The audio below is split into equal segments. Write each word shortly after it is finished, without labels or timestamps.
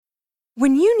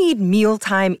When you need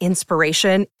mealtime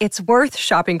inspiration, it's worth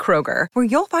shopping Kroger, where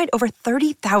you'll find over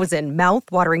 30,000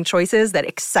 mouth-watering choices that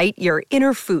excite your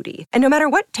inner foodie. And no matter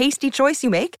what tasty choice you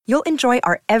make, you'll enjoy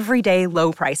our everyday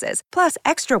low prices, plus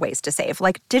extra ways to save,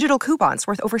 like digital coupons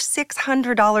worth over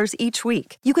 $600 each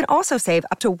week. You can also save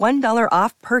up to $1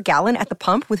 off per gallon at the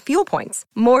pump with fuel points.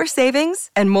 More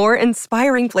savings and more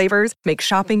inspiring flavors make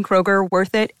shopping Kroger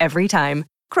worth it every time.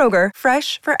 Kroger,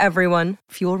 fresh for everyone.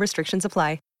 Fuel restrictions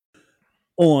apply.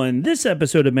 On this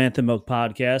episode of Bantha Milk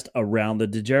Podcast, Around the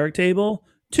Dejarik Table,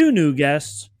 2 new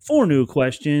guests, 4 new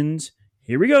questions.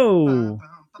 Here we go.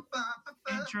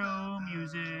 Intro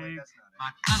music.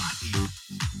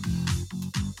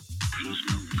 Feels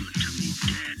no good to be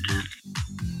dead.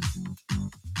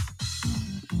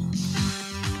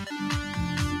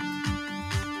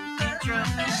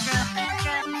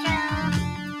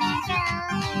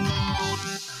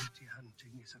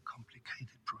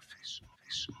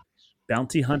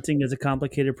 Bounty hunting is a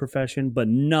complicated profession, but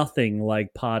nothing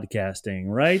like podcasting,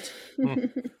 right?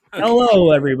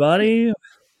 Hello, everybody.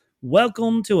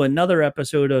 Welcome to another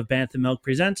episode of Bantha Milk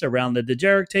Presents Around the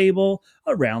Dejarik Table,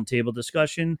 a roundtable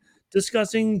discussion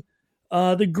discussing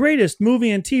the greatest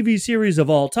movie and TV series of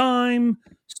all time,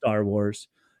 Star Wars.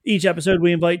 Each episode,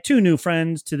 we invite 2 new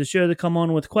friends to the show to come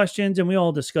on with questions, and we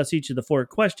all discuss each of the 4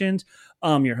 questions.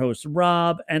 I'm your host,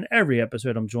 Rob, and every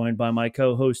episode I'm joined by my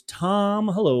co-host, Tom.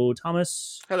 Hello,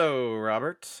 Thomas. Hello,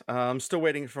 Robert. I'm still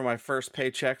waiting for my first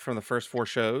paycheck from the first 4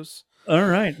 shows. All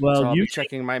right. Well, so I'll be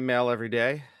checking my mail every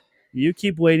day. You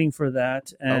keep waiting for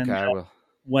that. And okay, I will.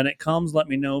 When it comes, let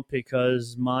me know,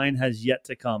 because mine has yet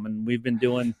to come, and we've been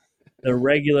doing the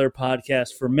regular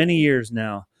podcast for many years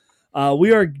now.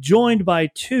 We are joined by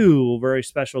 2 very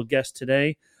special guests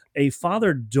today. A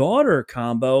father-daughter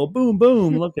combo. Boom,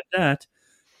 boom. Look at that.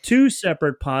 2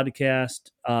 separate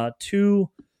podcasts, 2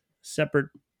 separate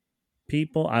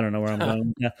people. I don't know where I'm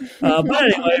going. But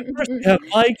anyway, first we have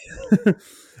Mike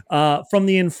from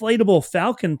the Inflatable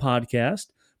Falcon podcast.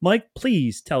 Mike,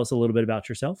 please tell us a little bit about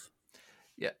yourself.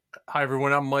 Yeah. Hi,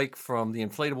 everyone. I'm Mike from the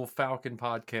Inflatable Falcon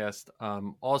podcast.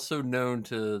 Also known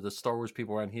to the Star Wars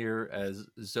people around here as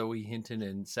Zoe Hinton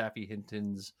and Safi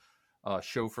Hinton's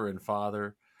chauffeur and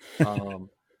father.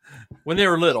 When they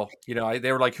were little,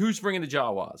 they were like, who's bringing the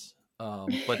Jawas?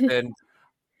 But then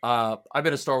I've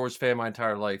been a Star Wars fan my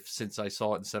entire life since I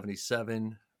saw it in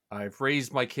 1977. I've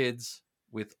raised my kids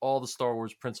with all the Star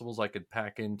Wars principles I could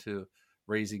pack into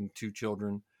raising 2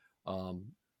 children.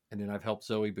 And then I've helped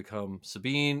Zoe become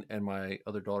Sabine and my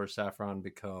other daughter Saffron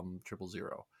become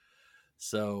 000.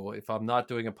 So if I'm not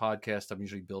doing a podcast, I'm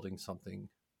usually building something.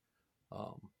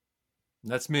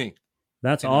 That's me.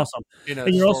 That's awesome. In a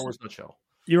Star Wars nutshell.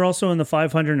 You're also in the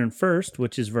 501st,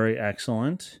 which is very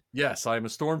excellent. Yes, I am a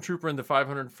stormtrooper in the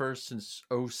 501st since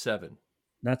 2007.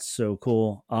 That's so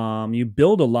cool. You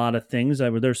build a lot of things.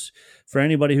 There's, for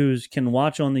anybody who can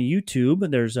watch on the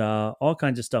YouTube, there's all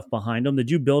kinds of stuff behind them.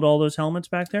 Did you build all those helmets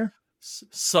back there?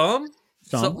 Some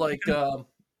like all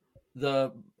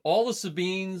the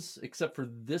Sabines except for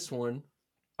this one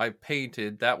I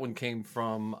painted. That one came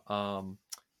from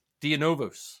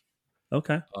Dianovos.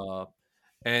 Okay.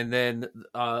 And then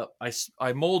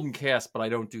I mold and cast, but I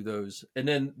don't do those. And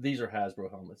then these are Hasbro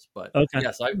helmets. But okay.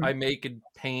 Yes, I make and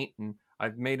paint, and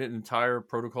I've made an entire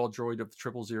protocol droid of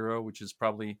 000, which is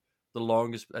probably the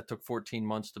longest. That took 14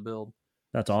 months to build.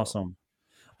 That's awesome.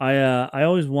 I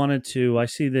always wanted to. I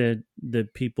see the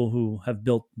people who have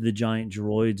built the giant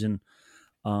droids and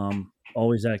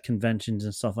always at conventions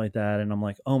and stuff like that, and I'm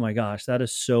like, oh my gosh, that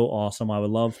is so awesome. I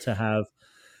would love to have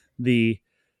the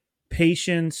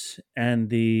patience and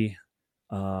the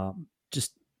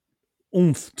just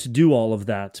oomph to do all of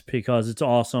that, because it's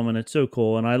awesome and it's so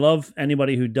cool. And I love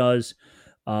anybody who does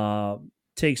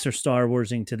takes their Star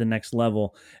Warsing to the next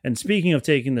level. And speaking of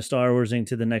taking the Star Warsing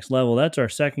to the next level, that's our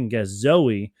second guest,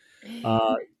 Zoe.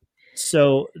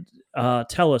 So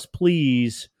tell us,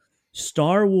 please,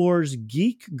 Star Wars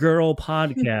Geek Girl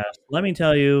podcast. Let me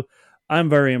tell you, I'm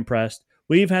very impressed.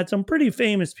 We've had some pretty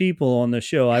famous people on the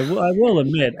show, I will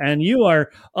admit, and you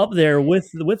are up there with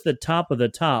the top of the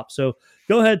top. So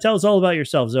go ahead, tell us all about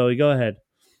yourself, Zoe. Go ahead.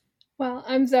 Well,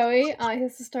 I'm Zoe. I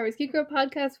host the Star Wars Geek Girl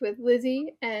podcast with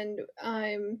Lizzie, and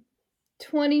I'm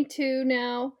 22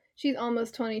 now. She's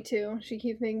almost 22. She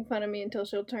keeps making fun of me until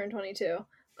she'll turn 22.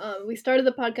 We started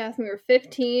the podcast when we were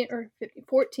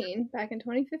 14 back in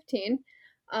 2015.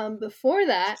 Before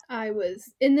that, I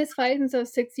was in this fight since I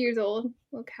was 6 years old.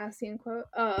 Little Cassian quote.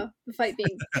 The fight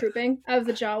being trooping. I was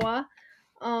a Jawa,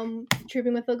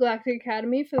 trooping with the Galactic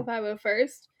Academy for the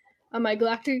 501st. My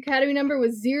Galactic Academy number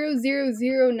was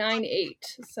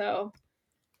 00098. So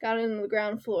got it on the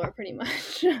ground floor pretty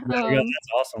much. There you go. That's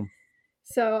awesome.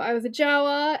 So I was a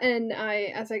Jawa, and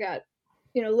as I got,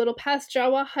 a little past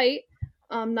Jawa height,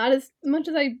 not as much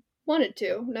as I wanted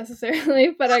to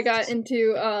necessarily, but I got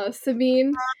into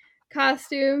Sabine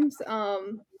costumes.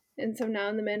 And so now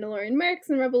in the Mandalorian Mercs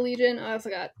and Rebel Legion, I also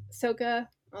got Ahsoka,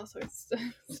 all sorts of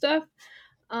stuff.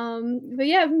 But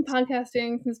yeah, I've been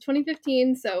podcasting since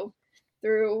 2015, so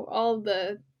through all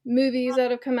the movies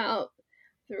that have come out,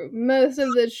 through most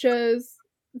of the shows,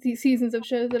 these seasons of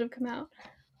shows that have come out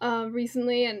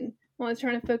recently, and I was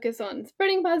trying to focus on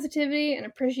spreading positivity and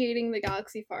appreciating the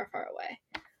galaxy far, far away.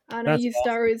 And I use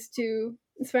Star Wars to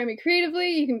inspire me creatively.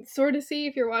 You can sort of see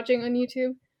if you're watching on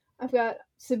YouTube. I've got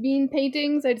Sabine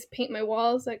paintings. I just paint my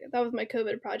walls. Like, that was my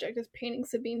COVID project, is painting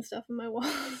Sabine stuff on my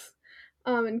walls.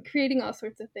 And creating all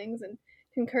sorts of things, and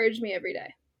encourage me every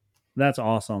day. That's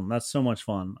awesome. That's so much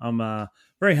fun. I'm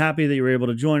very happy that you were able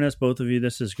to join us, both of you.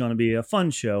 This is going to be a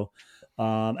fun show.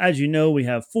 As you know, we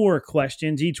have 4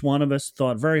 questions. Each one of us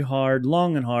thought very hard,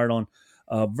 long and hard on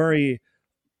very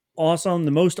awesome,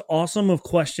 the most awesome of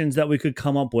questions that we could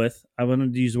come up with. I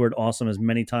wanted to use the word awesome as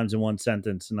many times in one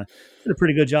sentence, and I did a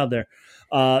pretty good job there.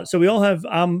 So we all have,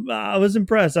 I was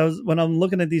impressed. When I'm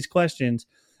looking at these questions,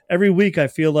 every week I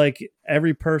feel like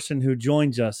every person who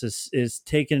joins us is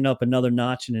taking it up another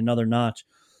notch and another notch.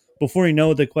 Before you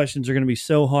know it, the questions are going to be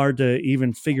so hard to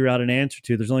even figure out an answer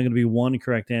to. There's only going to be one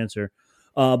correct answer.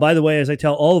 By the way, as I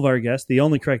tell all of our guests, the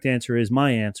only correct answer is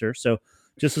my answer. So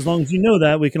just as long as you know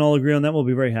that, we can all agree on that. We'll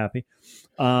be very happy.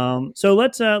 So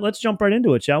let's jump right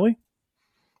into it, shall we?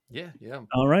 Yeah.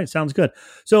 All right, sounds good.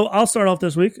 So I'll start off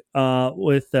this week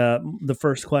with the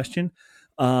first question.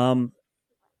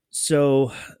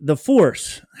 So the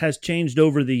Force has changed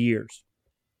over the years.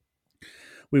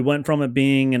 We went from it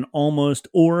being an almost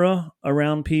aura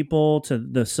around people to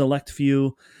the select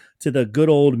few to the good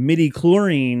old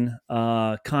midi-chlorian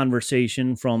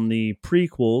conversation from the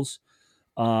prequels,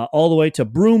 all the way to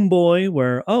Broom Boy,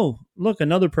 where, oh, look,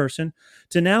 another person,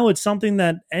 to now it's something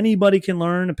that anybody can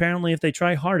learn, apparently, if they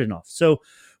try hard enough. So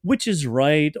which is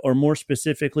right, or more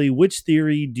specifically, which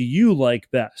theory do you like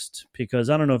best? Because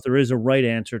I don't know if there is a right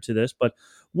answer to this, but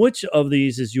which of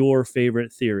these is your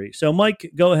favorite theory? So,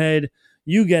 Mike, go ahead.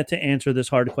 You get to answer this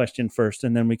hard question first,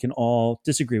 and then we can all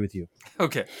disagree with you.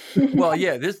 Okay. Well,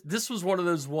 yeah, this was one of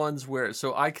those ones where,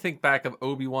 so I think back of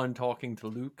Obi-Wan talking to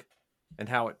Luke and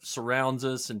how it surrounds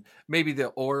us and maybe the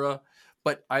aura,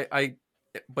 but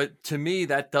but to me,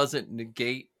 that doesn't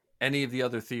negate any of the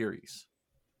other theories.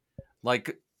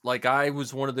 Like I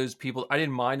was one of those people, I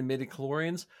didn't mind the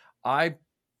midichlorians.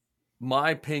 My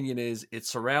opinion is it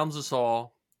surrounds us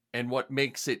all, and what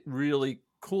makes it really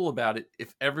cool about it,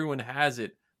 if everyone has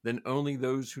it, then only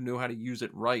those who know how to use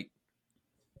it right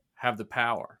have the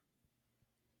power.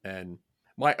 And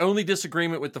my only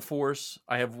disagreement with the Force,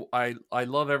 I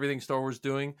love everything Star Wars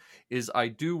doing, is I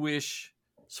do wish,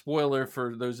 spoiler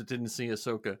for those that didn't see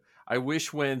Ahsoka, I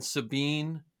wish when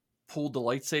Sabine pulled the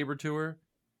lightsaber to her,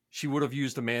 she would have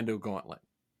used a Mando gauntlet.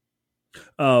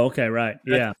 Oh, okay, right,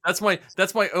 yeah. That's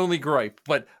my only gripe.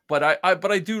 But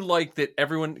I do like that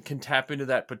everyone can tap into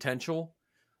that potential.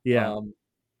 Yeah.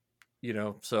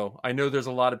 So I know there's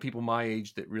a lot of people my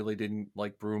age that really didn't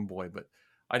like Broom Boy, but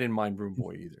I didn't mind Broom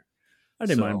Boy either. I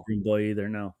didn't mind Broom Boy either,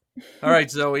 no. All right,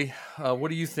 Zoe,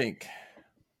 what do you think?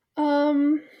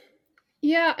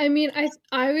 Yeah, I mean, I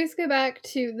always go back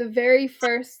to the very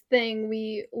first thing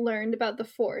we learned about the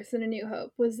Force in A New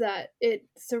Hope was that it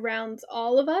surrounds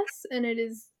all of us, and it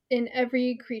is in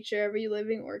every creature, every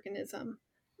living organism.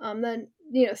 Then,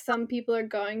 some people are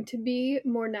going to be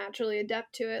more naturally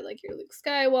adept to it, like your Luke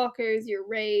Skywalkers, your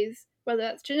Reys, whether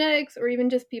that's genetics or even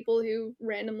just people who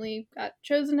randomly got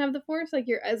chosen to have the Force, like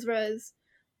your Ezras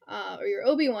or your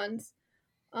Obi-Wans,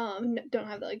 don't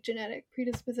have that like genetic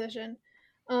predisposition.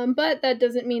 But that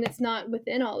doesn't mean it's not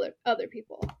within all the other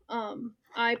people.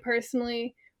 I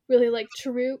personally really like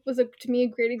Chirrut was to me a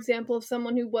great example of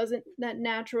someone who wasn't that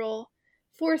natural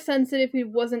Force sensitive, who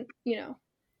wasn't,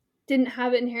 didn't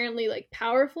have it inherently like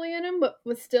powerfully in him, but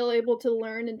was still able to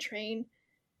learn and train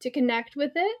to connect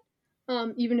with it,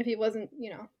 even if he wasn't,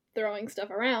 throwing stuff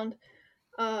around.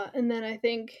 And then I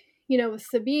think, with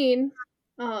Sabine,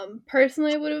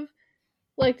 personally I would have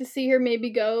like to see her maybe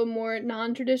go a more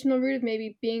non-traditional route of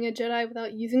maybe being a Jedi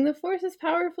without using the Force as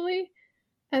powerfully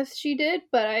as she did,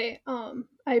 but I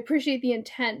appreciate the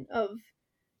intent of,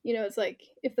 it's like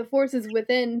if the Force is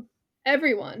within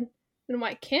everyone, then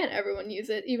why can't everyone use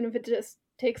it, even if it just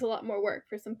takes a lot more work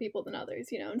for some people than others,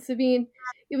 And Sabine,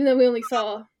 even though we only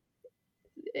saw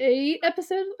 8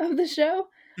 episodes of the show,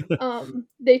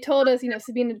 they told us,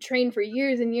 Sabine had trained for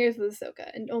years and years with Ahsoka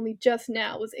and only just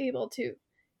now was able to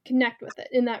connect with it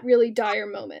in that really dire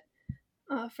moment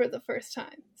for the first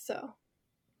time. So,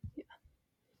 yeah.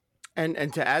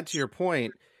 And to add to your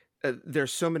point,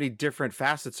 there's so many different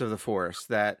facets of the Force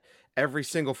that every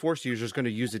single Force user is going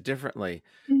to use it differently.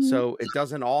 Mhm. So it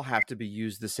doesn't all have to be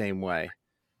used the same way.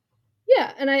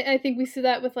 Yeah, and I think we see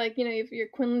that with, like, you know, if you're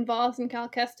Quinlan Voss and Cal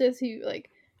Kestis, who, like,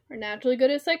 are naturally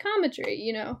good at psychometry,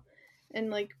 you know, and,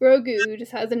 like, Grogu, who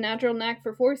just has a natural knack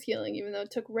for force healing, even though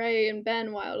it took Rey and Ben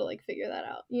a while to, like, figure that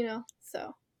out, you know,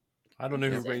 so. I don't know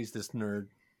who Interesting. raised this nerd.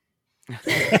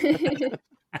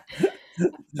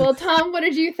 Well, Tom, what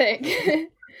did you think?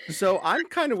 So I'm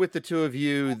kind of with the two of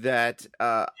you that,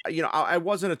 I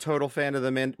wasn't a total fan of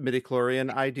the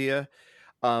midichlorian idea.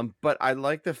 But I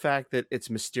like the fact that it's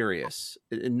mysterious.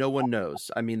 No one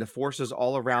knows. I mean, the Force is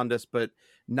all around us, but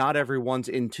not everyone's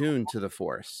in tune to the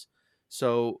Force.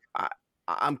 So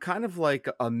I'm kind of like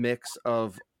a mix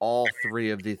of all three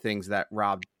of the things that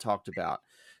Rob talked about.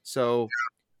 So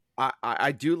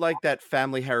I do like that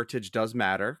family heritage does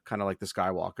matter, kind of like the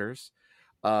Skywalkers.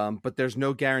 But there's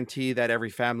no guarantee that every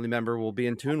family member will be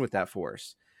in tune with that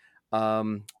Force.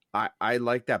 I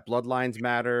like that bloodlines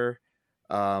matter.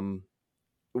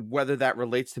 Whether that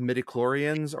relates to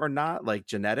midichlorians or not, like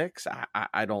genetics,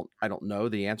 I don't know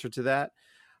the answer to that.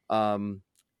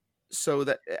 So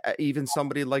that even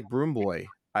somebody like Broom Boy,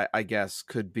 I guess,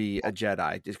 could be a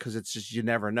Jedi, because it's just, you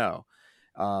never know.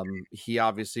 He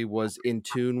obviously was in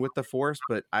tune with the Force,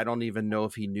 but I don't even know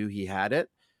if he knew he had it.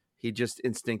 He just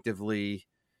instinctively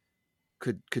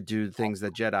could do things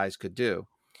that Jedis could do.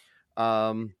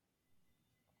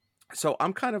 So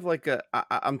I'm kind of like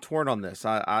I'm torn on this.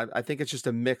 I think it's just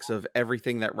a mix of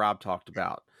everything that Rob talked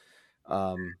about.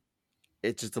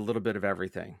 It's just a little bit of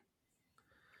everything.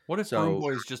 What if Broom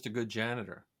Boy is just a good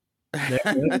janitor?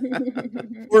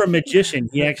 Or a magician.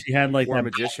 He actually had like or that a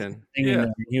magician thing in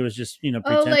there. He was just, Oh,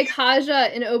 pretending. like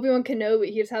Haja in Obi-Wan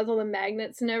Kenobi. He just has all the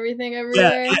magnets and everything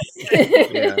everywhere.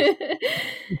 Yeah.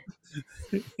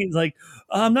 He's like,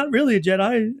 I'm not really a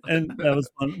Jedi. And that was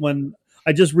fun when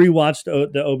I just rewatched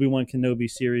the Obi-Wan Kenobi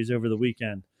series over the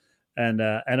weekend. And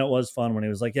it was fun when he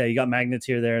was like, yeah, you got magnets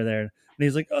here, there, there. And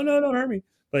he's like, oh, no, don't hurt me.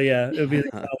 But yeah, it would be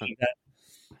like that.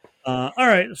 All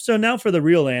right. So now for the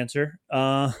real answer.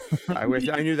 I wish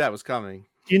I knew that was coming.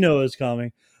 You know it was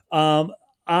coming.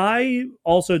 I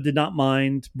also did not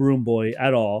mind Broom Boy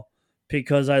at all,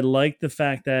 because I liked the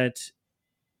fact that,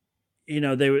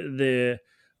 the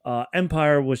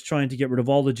Empire was trying to get rid of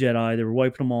all the Jedi. They were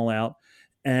wiping them all out.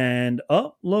 And,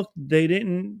 oh, look, they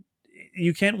didn't.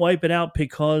 You can't wipe it out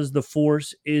because the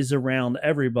Force is around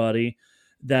everybody,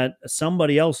 that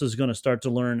somebody else is going to start to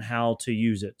learn how to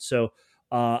use it. So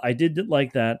I did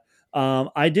like that.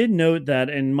 I did note that,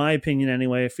 in my opinion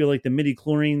anyway, I feel like the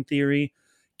midichlorian theory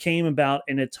came about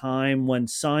in a time when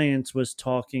science was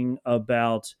talking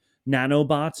about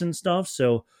nanobots and stuff.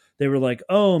 So they were like,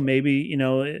 oh, maybe,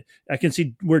 I can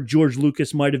see where George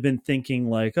Lucas might have been thinking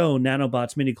like, oh,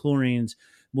 nanobots, midichlorians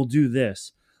will do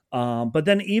this. But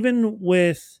then even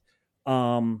with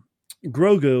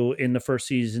Grogu in the first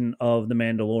season of The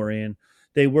Mandalorian,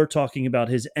 they were talking about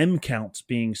his M counts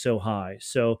being so high.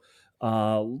 So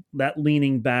that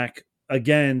leaning back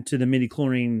again to the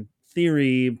midichlorian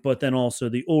theory, but then also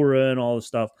the aura and all the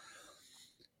stuff.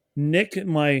 Nick,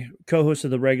 my co-host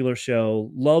of the regular show,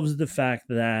 loves the fact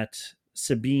that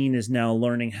Sabine is now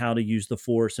learning how to use the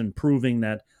Force and proving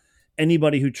that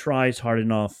anybody who tries hard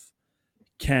enough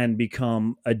can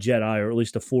become a Jedi, or at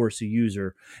least a Force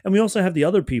user. And we also have the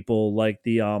other people like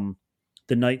the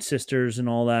Night Sisters and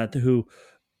all that, who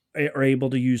are able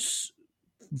to use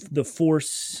the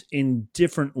Force in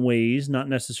different ways, not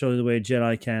necessarily the way a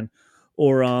Jedi can.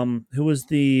 Or who was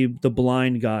the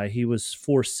blind guy? He was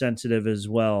Force sensitive as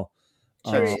well.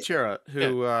 Chira,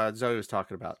 who Zoe was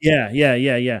talking about. Yeah.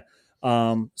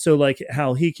 So like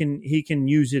how he can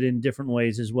use it in different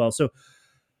ways as well. So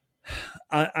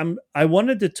I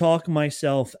wanted to talk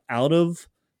myself out of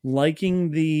liking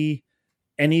the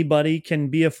anybody can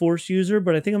be a Force user,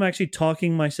 but I think I'm actually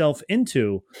talking myself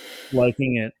into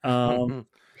liking it.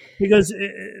 Because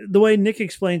the way Nick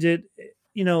explains it,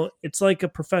 it's like a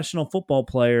professional football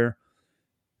player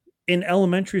in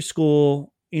elementary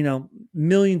school.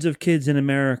 Millions of kids in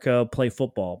America play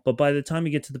football, but by the time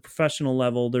you get to the professional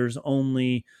level, there's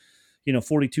only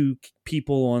 42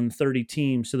 people on 30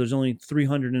 teams. So there's only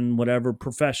 300 and whatever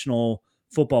professional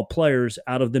football players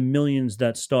out of the millions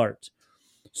that start.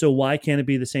 So why can't it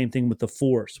be the same thing with the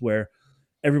Force, where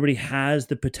everybody has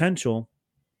the potential?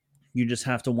 You just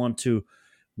have to want to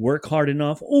work hard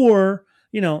enough. Or,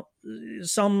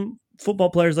 some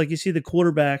football players, like you see the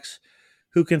quarterbacks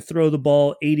who can throw the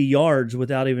ball 80 yards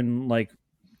without even like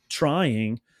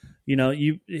trying.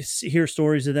 you hear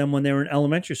stories of them when they were in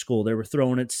elementary school. They were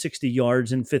throwing it 60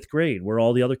 yards in 5th grade, where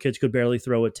all the other kids could barely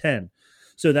throw at 10.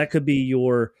 So that could be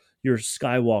your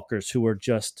Skywalkers who are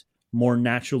just more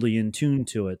naturally in tune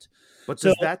to it. But So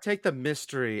does that take the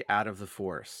mystery out of the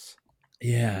Force?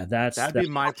 yeah, That'd be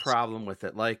my problem with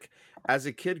it. Like, as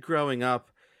a kid growing up,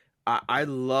 I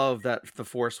love that the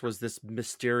Force was this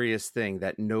mysterious thing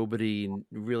that nobody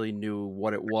really knew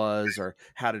what it was or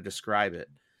how to describe it.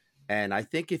 And I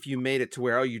think if you made it to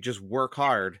where, you just work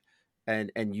hard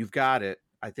and you've got it,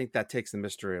 I think that takes the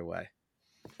mystery away.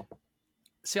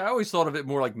 See, I always thought of it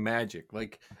more like magic.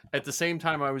 Like, at the same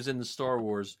time I was in the Star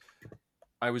Wars,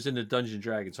 I was into Dungeons and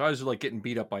Dragons. So I was like getting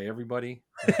beat up by everybody,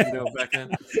 back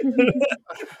then.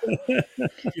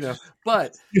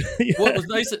 But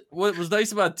what was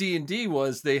nice about D&D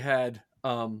was they had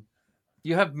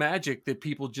you have magic that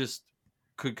people just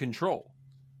could control.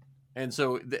 And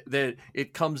so that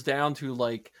it comes down to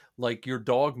like your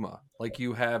dogma. Like,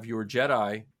 you have your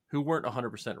Jedi who weren't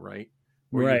 100% right,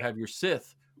 or Right. you have your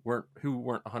Sith who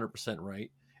weren't 100%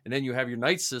 right, and then you have your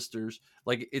Night Sisters.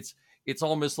 Like, it's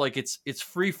almost like it's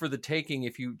free for the taking.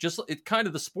 If you just, it kind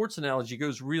of, the sports analogy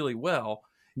goes really well,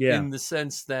 in the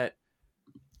sense that,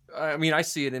 I mean, I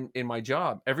see it in my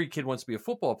job. Every kid wants to be a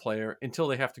football player until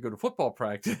they have to go to football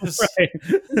practice. Right.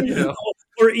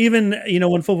 Or even,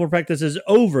 when football practice is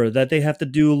over, that they have to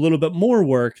do a little bit more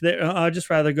work. I'd just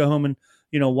rather go home and,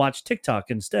 watch TikTok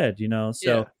instead,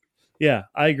 So yeah,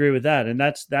 I agree with that. And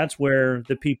that's where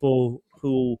the people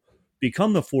who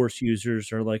become the Force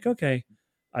users are like, okay,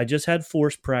 I just had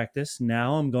Force practice.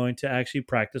 Now I'm going to actually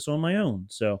practice on my own.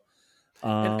 So,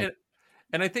 and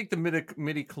I think the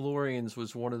midi-chlorians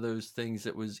was one of those things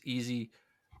that was easy.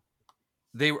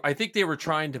 I think they were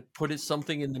trying to put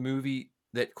something in the movie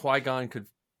that Qui-Gon could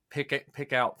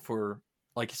pick out, for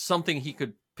like something he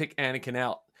could pick Anakin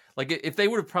out. Like, if they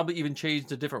would have probably even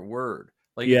changed a different word,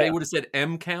 like if they would have said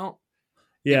M count,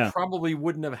 it probably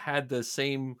wouldn't have had the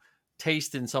same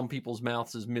taste in some people's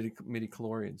mouths as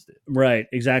midi-chlorians did. Right,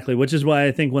 exactly. Which is why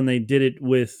I think when they did it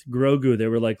with Grogu, they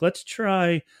were like, let's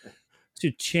try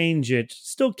to change it,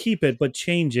 still keep it, but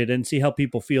change it and see how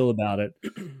people feel about it.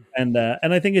 And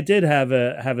I think it did have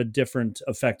a different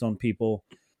effect on people,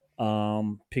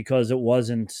 because it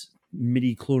wasn't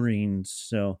midi-chlorians.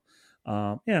 So,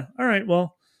 yeah. All right.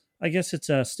 Well, I guess it's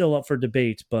still up for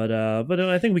debate, but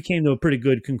I think we came to a pretty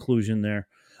good conclusion there.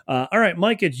 All right,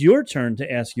 Mike, it's your turn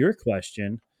to ask your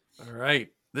question. All right.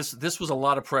 This was a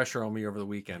lot of pressure on me over the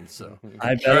weekend. So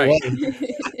I bet it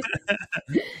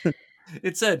was.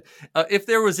 It said, if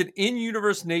there was an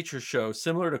in-universe nature show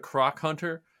similar to Croc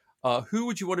Hunter, who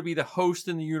would you want to be the host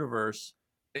in universe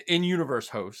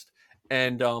host?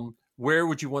 And where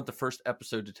would you want the first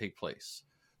episode to take place?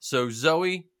 So,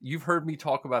 Zoe, you've heard me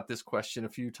talk about this question a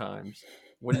few times.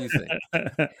 What do you think?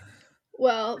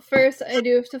 Well, first, I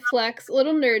do have to flex a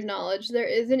little nerd knowledge. There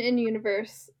is an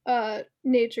in-universe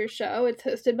nature show. It's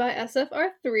hosted by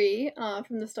SFR3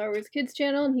 from the Star Wars Kids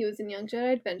channel, and he was in Young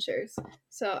Jedi Adventures.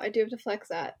 So I do have to flex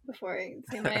that before I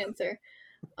say my answer.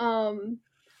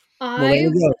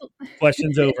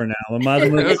 Question's over now.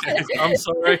 Okay, I'm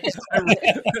sorry.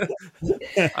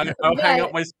 I'll hang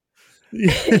up my...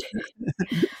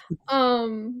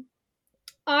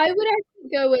 I would actually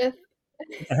go with...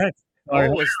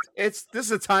 This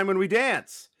is a time when we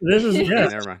dance. This is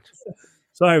Never mind.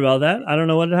 Sorry about that. I don't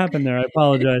know what happened there. I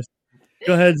apologize.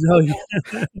 Go ahead, Zoe.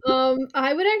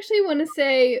 I would actually want to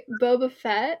say Boba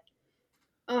Fett,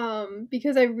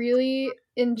 because I really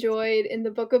enjoyed in the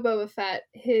Book of Boba Fett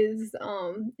his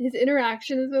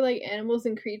interactions with like animals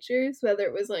and creatures, whether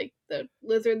it was like the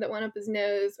lizard that went up his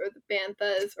nose or the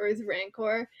banthas or his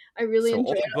rancor. I really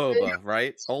enjoyed old Boba,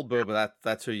 right? Old Boba.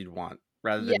 That's who you'd want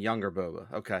rather than younger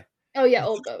Boba. Okay. Oh yeah,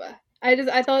 old Boba.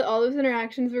 I thought all those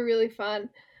interactions were really fun.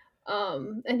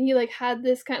 And he like had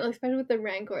this kind of, like, especially with the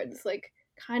Rancor, this like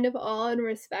kind of awe and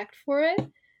respect for it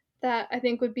that I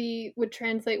think would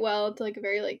translate well to like a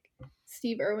very like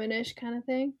Steve Irwin-ish kind of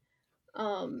thing.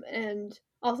 And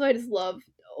also I just love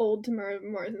old Tamara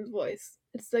Morrison's voice.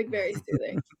 It's like very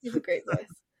soothing. He's a great voice.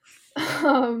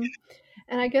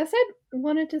 And I guess I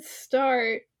wanted to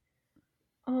start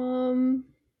probably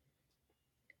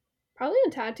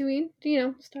on Tatooine,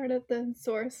 start at the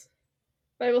source.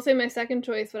 But I will say my second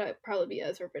choice would probably be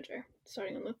Ezra Bridger,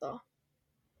 starting on Lothal.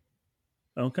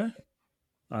 Okay.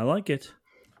 I like it.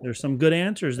 There's some good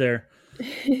answers there.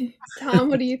 Tom,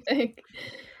 what do you think?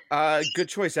 Good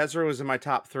choice. Ezra was in my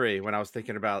top 3 when I was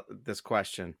thinking about this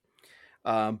question.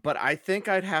 But I think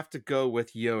I'd have to go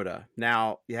with Yoda.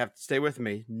 Now, you have to stay with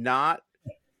me. Not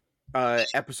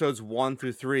episodes 1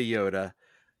 through 3 Yoda.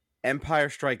 Empire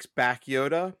Strikes Back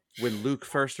Yoda when Luke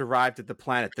first arrived at the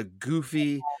planet, the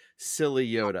goofy, silly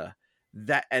Yoda.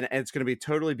 That and it's going to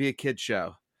totally be a kid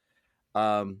show.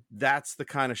 That's the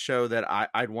kind of show that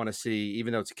I'd want to see.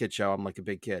 Even though it's a kid show, I'm like a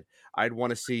big kid. I'd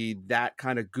want to see that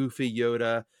kind of goofy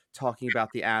Yoda talking about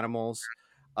the animals.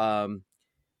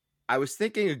 I was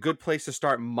thinking a good place to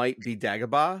start might be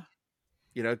Dagobah,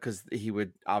 because he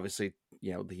would obviously,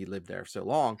 he lived there so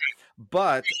long.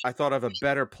 But I thought of a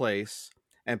better place,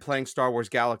 and playing Star Wars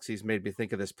Galaxies made me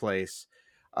think of this place.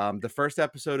 The first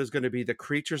episode is going to be the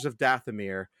creatures of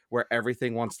Dathomir, where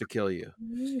everything wants to kill you.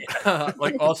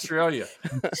 Like Australia.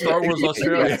 Star Wars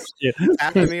Australia. Yes.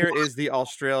 Dathomir is the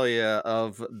Australia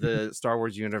of the Star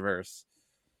Wars universe.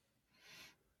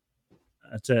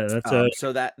 That's it.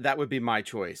 So that would be my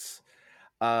choice.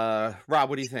 Rob,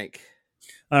 what do you think?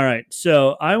 All right.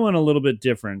 So I went a little bit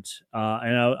different.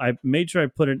 And I made sure I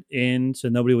put it in so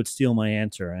nobody would steal my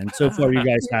answer. And so far you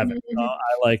guys haven't. I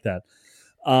like that.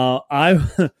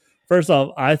 First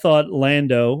off, I thought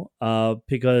Lando,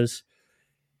 because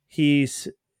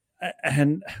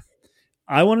and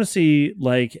I want to see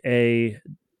like a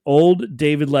old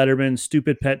David Letterman,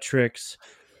 Stupid Pet Tricks,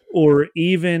 or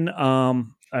even,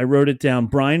 I wrote it down,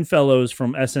 Brian Fellows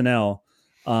from SNL.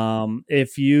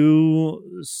 If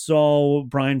you saw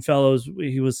Brian Fellows,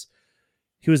 he was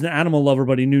an animal lover,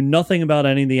 but he knew nothing about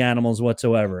any of the animals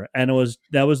whatsoever. And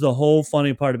that was the whole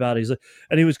funny part about it.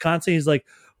 He's like,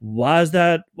 why is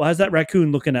that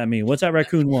raccoon looking at me? What's that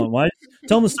raccoon want? Why?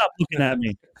 Tell him to stop looking at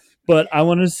me. But I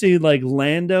want to see like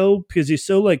Lando, because he's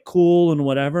so like cool and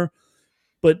whatever,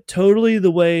 but totally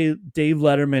the way Dave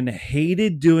Letterman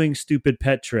hated doing Stupid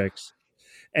Pet Tricks,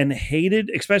 and hated,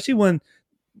 especially when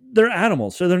they're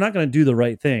animals, so they're not going to do the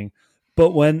right thing. But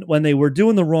when they were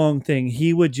doing the wrong thing,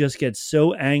 he would just get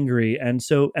so angry. And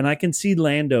I can see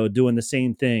Lando doing the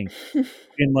same thing.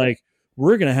 And like,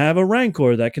 we're going to have a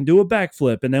Rancor that can do a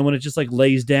backflip. And then when it just like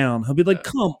lays down, he'll be like,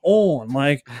 come on,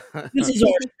 like, this is our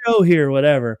show here,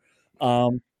 whatever.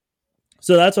 So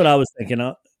that's what I was thinking.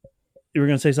 You were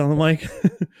going to say something, Mike?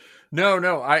 No.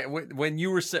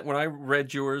 When I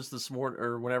read yours this morning,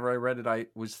 or whenever I read it, I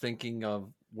was thinking of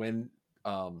when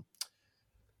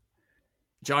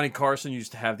Johnny Carson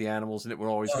used to have the animals, and it would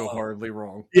always go horribly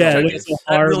wrong. Yeah,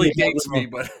 that really dates me,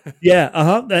 but yeah,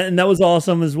 and that was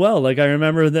awesome as well. Like I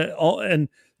remember that, and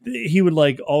he would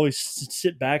like always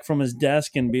sit back from his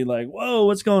desk and be like, "Whoa,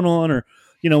 what's going on?" Or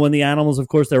when the animals, of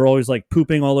course, they're always like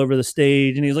pooping all over the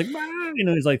stage, and he's like,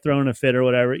 he's like throwing a fit or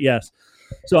whatever. Yes.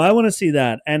 So I want to see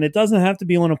that. And it doesn't have to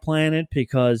be on a planet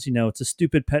because, it's a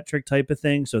Stupid Pet Trick type of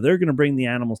thing. So they're going to bring the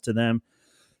animals to them.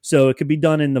 So it could be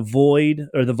done in the void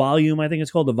or the volume. I think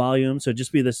it's called the volume. So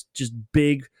just be this just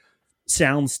big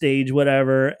sound stage,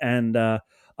 whatever. And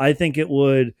I think it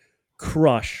would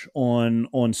crush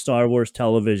on Star Wars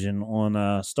television,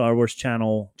 on Star Wars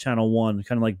channel 1,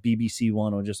 kind of like BBC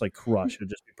One, or just like crush. It would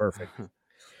just be perfect.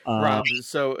 Rob,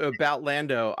 so about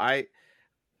Lando, I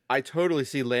totally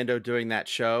see Lando doing that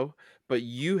show, but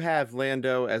you have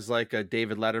Lando as like a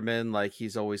David Letterman, like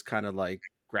he's always kind of like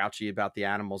grouchy about the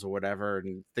animals or whatever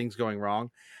and things going wrong.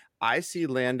 I see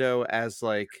Lando as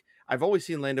like, I've always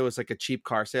seen Lando as like a cheap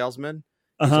car salesman.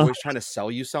 He's always trying to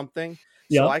sell you something.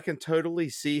 So I can totally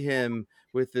see him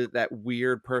with that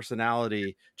weird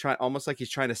personality, almost like he's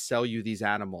trying to sell you these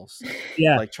animals.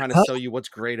 Yeah. Like trying to sell you what's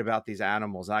great about these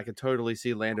animals. And I can totally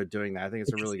see Lando doing that. I think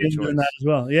it's a really good choice. Doing that as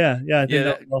well. Yeah. I think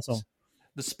that's awesome.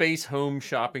 The Space Home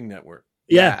Shopping Network.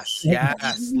 Yes.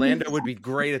 Lando would be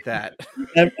great at that.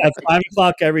 At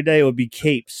 5:00 every day, it would be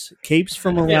capes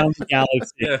from around the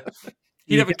galaxy. Yeah.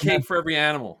 He'd have a cape for every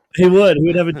animal. He would. He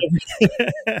would have a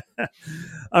different.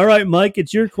 All right, Mike,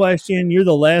 it's your question. You're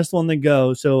the last one to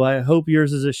go, so I hope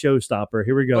yours is a showstopper.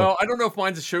 Here we go. Well, I don't know if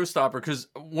mine's a showstopper because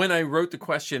when I wrote the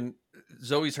question,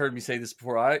 Zoe's heard me say this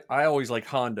before. I always like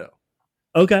Hondo.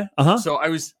 Okay. So I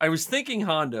was thinking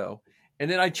Hondo, and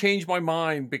then I changed my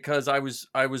mind because I was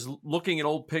looking at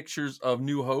old pictures of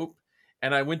New Hope,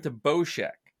 and I went to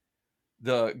Boshek,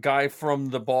 the guy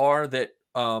from the bar that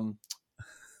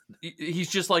he's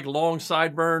just like long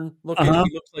sideburn looking. He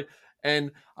looks like,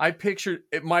 and I pictured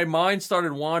it, my mind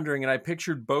started wandering, and I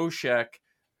pictured Boshek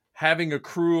having a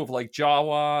crew of like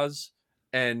Jawas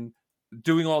and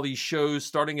doing all these shows,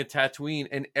 starting at Tatooine,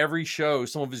 and every show,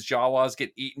 some of his Jawas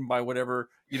get eaten by whatever,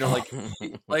 like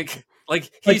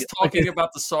he's talking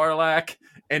about the Sarlacc,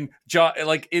 and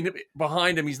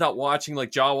behind him, he's not watching,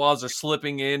 like Jawas are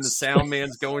slipping in, the sound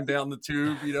man's going down the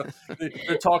tube,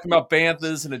 they're talking about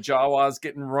banthas and the Jawas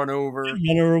getting run over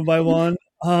by one.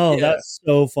 Oh, yeah. That's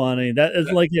so funny. That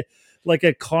is like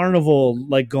a carnival,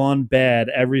 like gone bad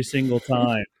every single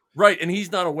time. Right, and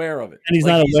he's not aware of it. And he's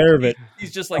not aware of it.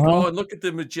 He's just like, oh, and look at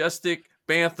the majestic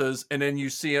banthas, and then you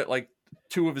see it like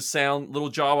two of his little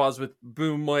Jawas with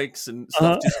boom mics and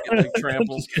stuff just get like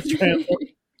trampled.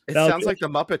 It sounds like the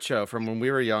Muppet Show from when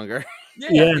we were younger.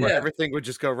 Yeah. Where everything would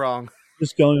just go wrong.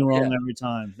 Just going wrong every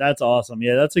time. That's awesome.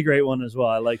 Yeah, that's a great one as well.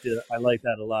 I like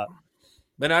that a lot.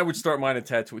 Then I would start mine at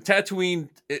Tatooine. Tatooine,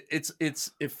 it's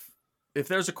if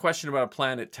there's a question about a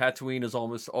planet, Tatooine is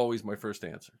almost always my first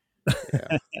answer.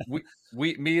 Yeah.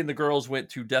 me and the girls went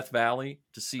to Death Valley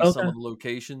to see some of the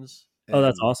locations. Oh,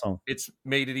 that's awesome. It's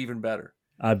made it even better.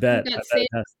 I bet.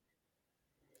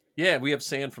 Yeah, we have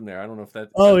sand from there. I don't know if that.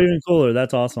 Oh, even cooler.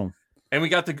 That's awesome. And we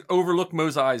got to overlook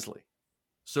Mos Eisley.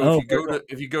 So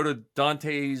if you go to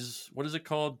Dante's, what is it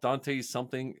called? Dante's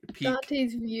something peak.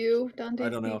 Dante's View. Dante's I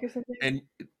don't know. Peak or something. And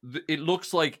it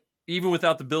looks like even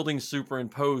without the building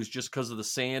superimposed, just because of the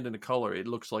sand and the color, it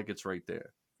looks like it's right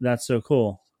there. That's so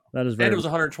cool. That is very. And it was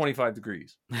 125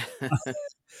 degrees.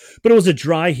 But it was a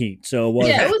dry heat, so it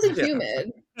wasn't. Yeah, it wasn't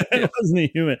humid. It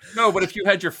wasn't humid. No, but if you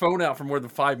had your phone out for more than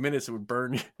 5 minutes, it would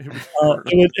burn you.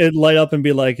 It'd light up and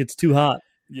be like, it's too hot.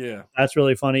 Yeah. That's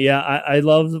really funny. Yeah, I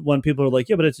love when people are like,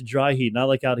 yeah, but it's a dry heat, not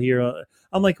like out here.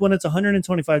 I'm like, when it's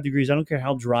 125 degrees, I don't care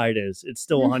how dry it is. It's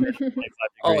still 125 degrees.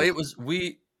 Oh, it was,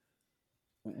 we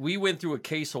went through a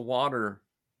case of water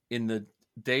in the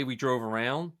day we drove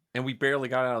around, and we barely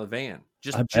got out of the van.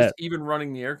 Just even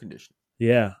running the air conditioning.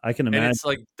 Yeah, I can imagine. And it's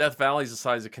like Death Valley's the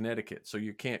size of Connecticut, so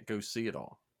you can't go see it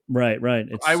all. Right.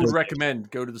 I would recommend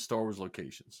go to the Star Wars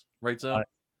locations. Right, Zoe?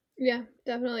 Yeah,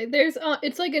 definitely. There's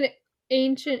it's like an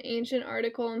ancient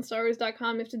article on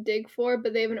StarWars.com you have to dig for,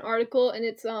 but they have an article and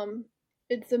it's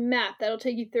a map that'll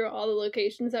take you through all the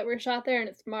locations that were shot there, and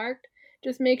it's marked.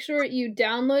 Just make sure you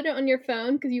download it on your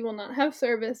phone because you will not have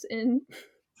service in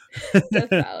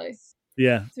Death Valley.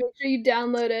 Yeah. So make sure you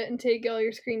download it and take all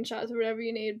your screenshots or whatever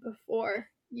you need before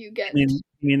you get. I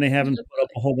mean they haven't put up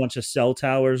a whole bunch of cell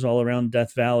towers all around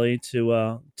Death Valley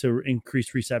to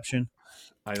increase reception?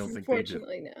 I don't think they do.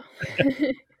 Unfortunately,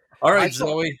 no. All right,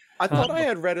 Zoe. I thought I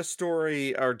had read a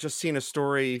story or just seen a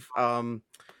story from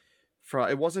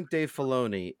it wasn't Dave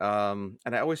Filoni,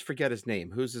 and I always forget his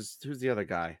name. Who's the other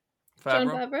guy? Jon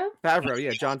Favreau? Favreau,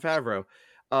 yeah, Jon Favreau.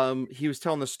 He was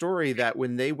telling the story that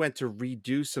when they went to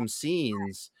redo some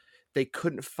scenes, they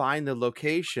couldn't find the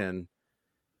location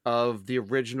of the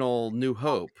original New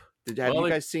Hope. Have you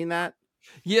guys seen that?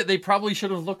 Yeah, they probably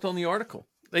should have looked on the article.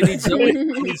 They need Zoe.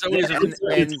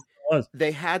 and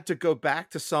they had to go back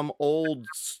to some old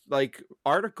like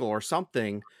article or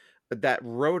something that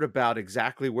wrote about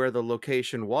exactly where the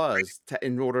location was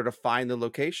in order to find the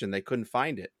location. They couldn't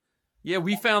find it. Yeah,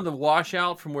 we found the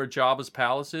washout from where Jabba's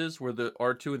palace is, where the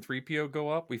R2 and 3PO go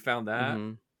up. We found that.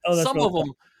 Mm-hmm. Oh,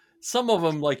 some of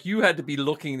them, like you had to be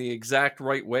looking the exact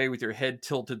right way with your head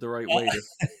tilted the right way.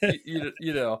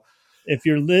 You know, if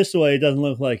you're this way, it doesn't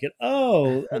look like it.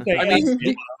 Oh, okay. I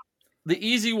mean, the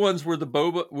easy ones were the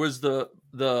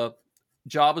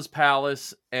Jabba's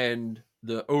palace and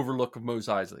the overlook of Mos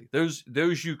Eisley. Those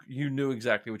you knew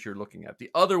exactly what you're looking at.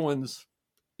 The other ones.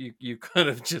 You could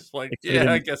have just like,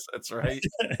 I guess that's right.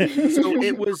 So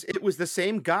it was the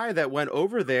same guy that went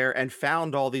over there and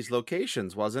found all these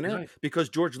locations, wasn't it? Right. Because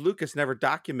George Lucas never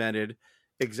documented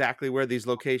exactly where these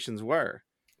locations were.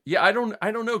 Yeah, I don't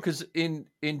know, because in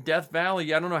Death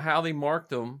Valley, I don't know how they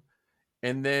marked them,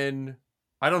 and then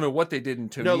I don't know what they did in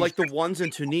Tunisia. No, like the ones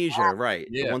in Tunisia, right?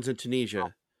 Yeah. The ones in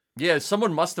Tunisia. Yeah,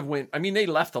 someone must have went. I mean, they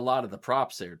left a lot of the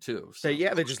props there too. So.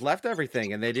 They just left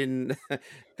everything, and they didn't.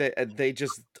 They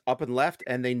just up and left,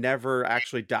 and they never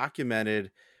actually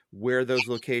documented where those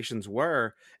locations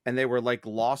were, and they were like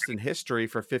lost in history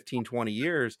for 15, 20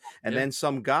 years. And then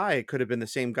some guy, it could have been the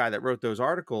same guy that wrote those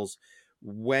articles,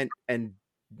 went and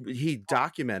he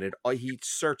documented. He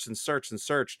searched and searched and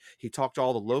searched. He talked to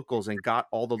all the locals and got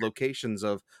all the locations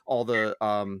of all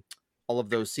of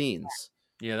those scenes.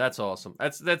 Yeah, that's awesome.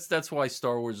 That's why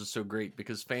Star Wars is so great,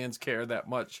 because fans care that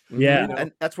much. Yeah, you know?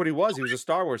 And that's what he was. He was a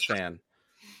Star Wars fan.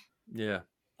 Yeah.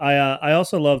 I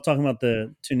also love talking about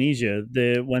the Tunisia.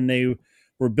 When they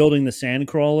were building the sand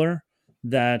crawler,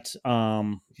 that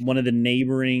one of the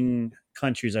neighboring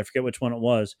countries, I forget which one it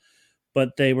was,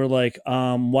 but they were like,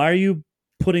 "Why are you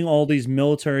putting all these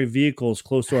military vehicles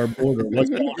close to our border?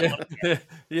 What's going on?"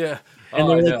 Yeah. And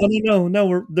they're like,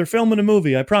 "No, they're filming a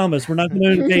movie. I promise, we're not going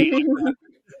to invade."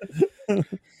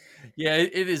 Yeah,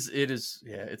 it is.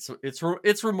 Yeah,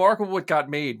 it's remarkable what got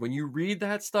made when you read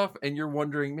that stuff and you're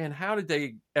wondering, man, how did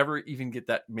they ever even get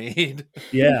that made?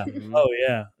 Yeah. Oh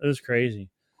yeah, it was crazy.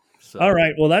 So, all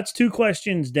right, well, that's 2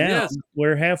 questions down. Yes.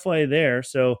 We're halfway there,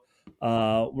 so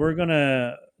we're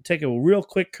gonna take a real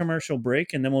quick commercial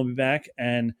break, and then we'll be back.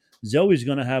 And Zoe's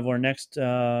going to have our next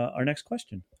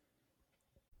question.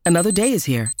 Another day is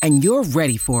here, and you're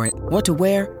ready for it. What to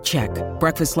wear? Check.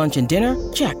 Breakfast, lunch, and dinner?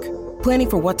 Check. Planning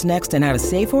for what's next and how to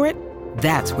save for it?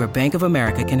 That's where Bank of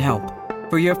America can help.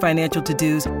 For your financial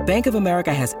to-dos, Bank of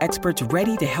America has experts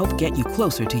ready to help get you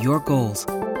closer to your goals.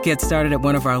 Get started at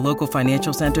one of our local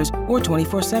financial centers or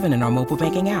 24/7 in our mobile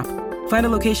banking app. Find a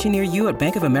location near you at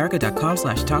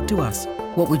bankofamerica.com/talktous.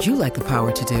 What would you like the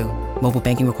power to do? Mobile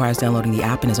banking requires downloading the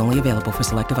app and is only available for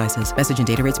select devices. Message and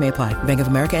data rates may apply. Bank of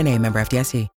America N.A., member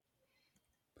FDIC.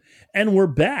 And we're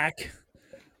back.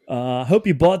 Hope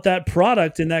you bought that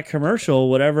product in that commercial,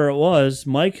 whatever it was.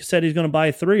 Mike said he's going to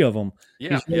buy 3 of them.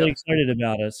 Yeah, he's really excited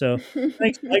about it. So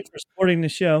thanks, Mike, for supporting the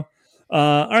show.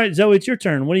 All right, Zoe, it's your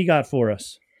turn. What do you got for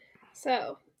us?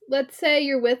 So, let's say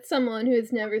you're with someone who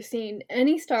has never seen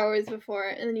any Star Wars before,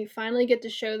 and then you finally get to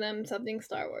show them something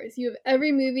Star Wars. You have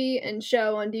every movie and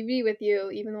show on DVD with you,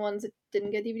 even the ones that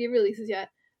didn't get DVD releases yet,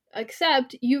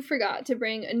 except you forgot to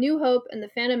bring A New Hope and The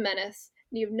Phantom Menace,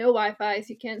 and you have no Wi-Fi, so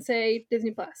you can't say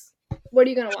Disney+. What are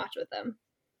you going to watch with them?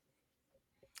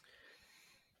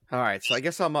 All right, so I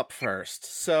guess I'm up first.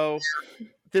 So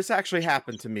this actually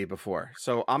happened to me before.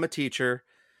 So I'm a teacher.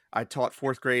 I taught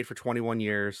 4th grade for 21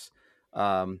 years.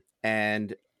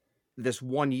 And this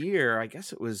one year, I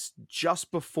guess it was just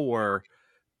before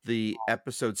the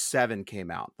episode 7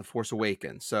 came out, The Force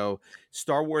Awakens. So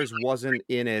Star Wars wasn't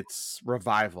in its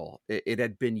revival. It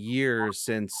had been years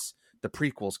since the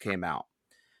prequels came out.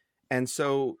 And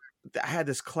so I had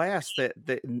this class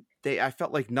that I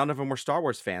felt like none of them were Star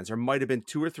Wars fans. There might have been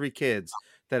 2 or 3 kids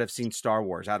that have seen Star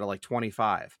Wars out of like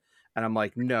 25. And I'm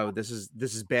like, no, this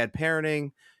is bad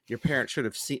parenting. Your parents should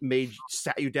have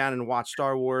sat you down and watched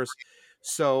Star Wars.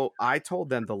 So I told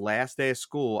them the last day of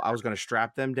school, I was going to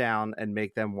strap them down and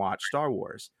make them watch Star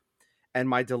Wars. And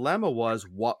my dilemma was,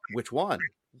 which one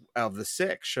of the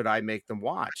 6 should I make them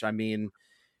watch? I mean,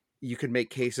 you could make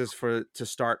cases to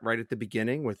start right at the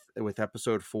beginning with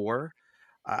episode 4.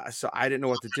 So I didn't know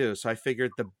what to do. So I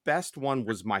figured the best one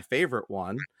was my favorite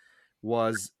one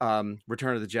was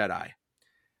Return of the Jedi.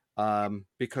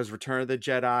 Because Return of the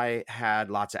Jedi had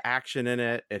lots of action in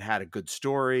it. It had a good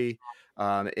story.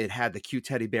 It had the cute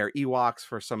teddy bear Ewoks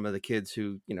for some of the kids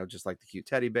who, just like the cute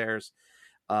teddy bears.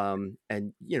 And,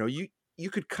 you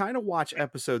could kind of watch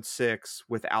episode 6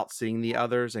 without seeing the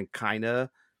others and kind of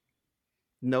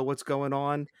know what's going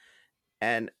on.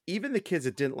 And even the kids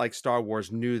that didn't like Star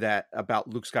Wars knew that about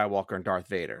Luke Skywalker and Darth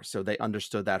Vader. So they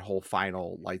understood that whole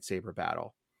final lightsaber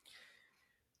battle.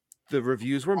 The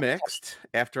reviews were mixed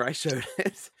after I showed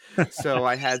it. So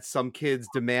I had some kids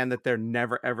demand that they're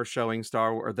never ever showing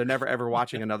Star Wars, or they're never ever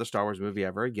watching another Star Wars movie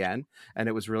ever again. And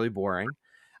it was really boring.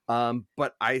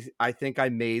 But I think I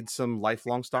made some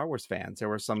lifelong Star Wars fans. There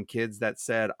were some kids that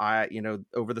said,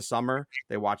 over the summer,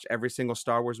 they watched every single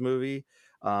Star Wars movie.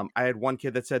 I had one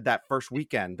kid that said that first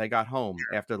weekend they got home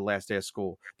after the last day of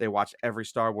school, they watched every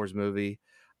Star Wars movie,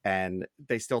 and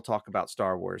they still talk about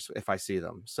Star Wars if I see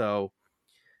them. So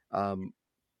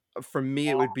for me,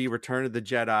 it would be Return of the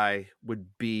Jedi would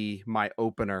be my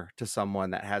opener to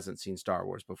someone that hasn't seen Star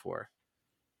Wars before.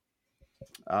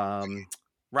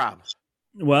 Rob,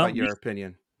 well, your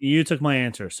opinion? You took my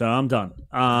answer, so I'm done.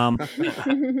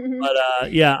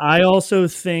 Yeah, I also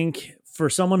think for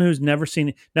someone who's never seen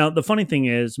it. Now, the funny thing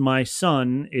is, my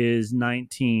son is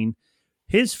 19.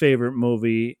 His favorite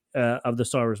movie of the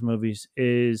Star Wars movies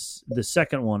is the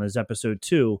second one, is episode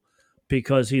 2,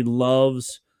 because he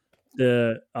loves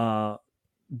the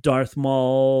Darth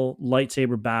Maul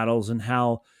lightsaber battles and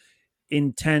how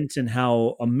intense and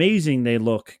how amazing they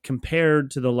look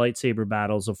compared to the lightsaber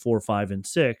battles of 4, 5, and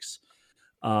 6.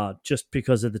 Just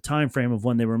because of the time frame of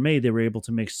when they were made, they were able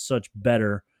to make such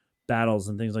better battles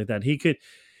and things like that.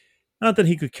 Not that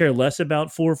he could care less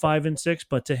about 4, 5, and 6,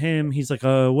 but to him, he's like,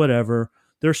 whatever.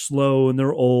 They're slow and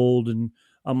they're old. And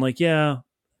I'm like, yeah.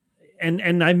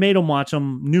 And I made him watch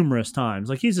them numerous times.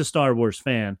 Like, he's a Star Wars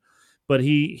fan, but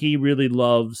he really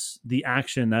loves the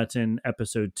action that's in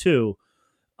episode 2.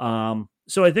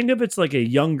 So I think if it's like a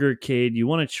younger kid, you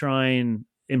want to try and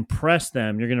impress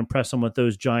them. You're going to impress them with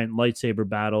those giant lightsaber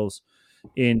battles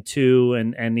in 2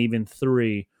 and even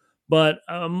 3. But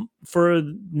for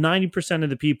 90% of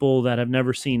the people that have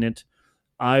never seen it,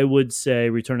 I would say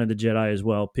Return of the Jedi as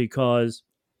well, because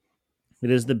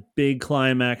it is the big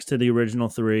climax to the original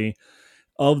 3.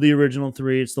 Of the original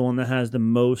 3, it's the one that has the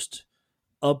most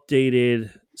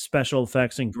updated special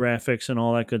effects and graphics and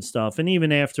all that good stuff. And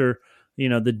even after,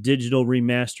 the digital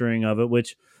remastering of it,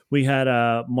 which we had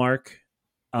Mark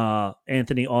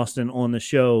Anthony Austin on the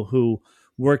show, who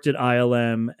worked at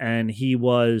ILM, and he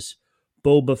was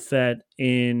Boba Fett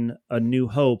in A New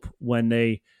Hope when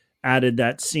they added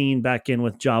that scene back in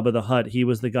with Jabba the Hutt. He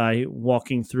was the guy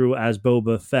walking through as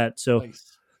Boba Fett. So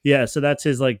Nice. yeah, so that's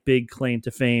his like big claim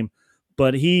to fame.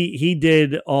 But he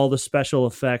did all the special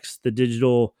effects, the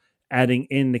digital, adding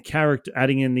in the character,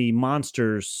 adding in the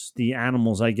monsters, the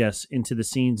animals, I guess, into the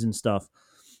scenes and stuff.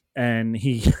 And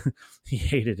he he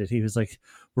hated it. He was like,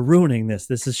 "We're ruining this.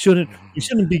 We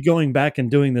shouldn't be going back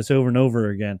and doing this over and over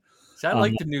again." See, I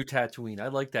like the new Tatooine. I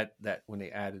like that when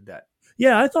they added that.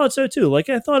 Yeah, I thought so too. Like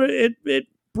I thought it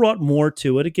brought more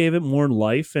to it. It gave it more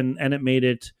life and it made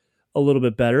it a little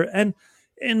bit better. And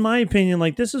in my opinion,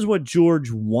 like this is what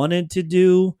George wanted to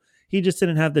do. He just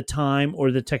didn't have the time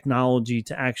or the technology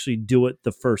to actually do it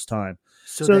the first time.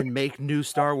 So then make new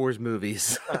Star Wars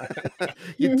movies.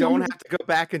 You don't have to go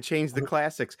back and change the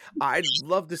classics. I'd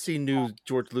love to see new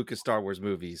George Lucas Star Wars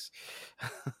movies.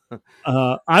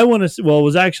 I want to. Well, it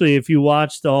was actually, if you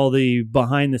watched all the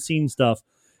behind the scenes stuff,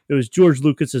 it was George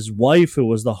Lucas's wife who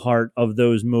was the heart of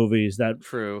those movies. That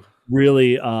True.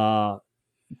 really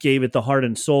gave it the heart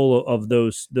and soul of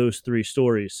those three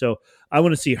stories. So I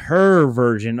want to see her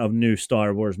version of new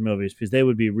Star Wars movies because they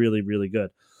would be really, really good.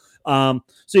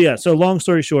 So long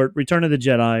story short, Return of the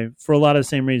Jedi, for a lot of the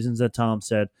same reasons that Tom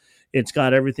said, it's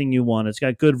got everything you want. It's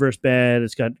got good versus bad.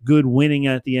 It's got good winning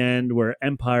at the end, where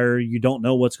Empire, you don't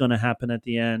know what's going to happen at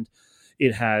the end.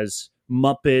 It has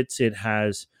Muppets. It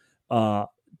has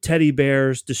teddy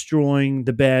bears destroying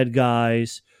the bad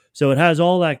guys. So it has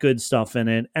all that good stuff in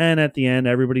it. And at the end,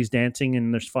 everybody's dancing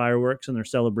and there's fireworks and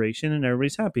there's celebration and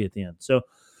everybody's happy at the end. So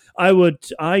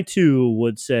I too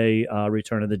would say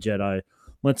Return of the Jedi.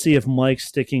 Let's see if Mike's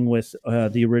sticking with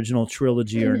the original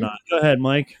trilogy or not. Go ahead,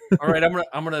 Mike. All right, I'm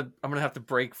gonna have to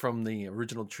break from the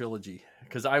original trilogy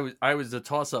because I was a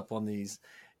toss up on these,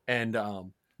 and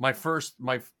my first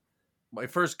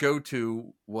go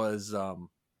to was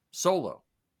Solo.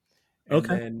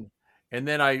 And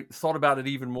then I thought about it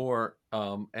even more,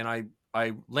 and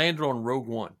I landed on Rogue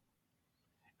One.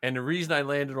 And the reason I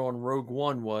landed on Rogue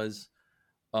One was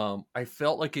I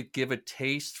felt like it gave a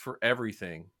taste for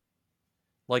everything.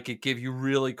 Like it gave you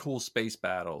really cool space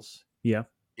battles. Yeah.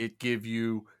 It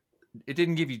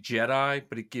didn't give you Jedi,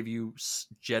 but it gave you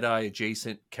Jedi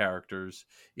adjacent characters.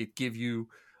 It gave you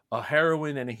a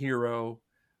heroine and a hero.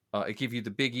 It gave you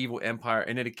the big evil Empire,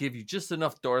 and then it gave you just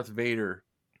enough Darth Vader,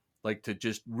 like to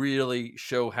just really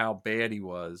show how bad he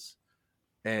was.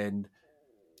 And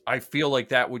I feel like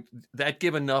that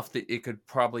give enough that it could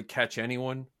probably catch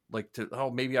anyone. Like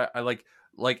maybe I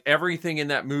like everything in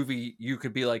that movie. You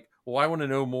could be like, well, I want to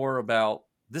know more about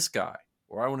this guy,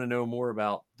 or I want to know more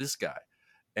about this guy.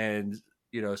 And,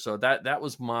 so that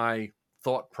was my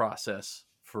thought process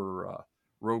for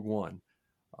Rogue One.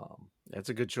 That's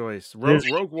a good choice.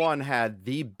 Rogue One had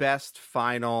the best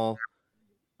final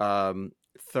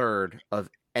third of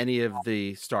any of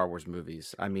the Star Wars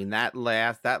movies. I mean, that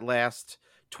last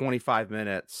 25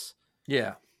 minutes.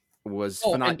 Yeah. Was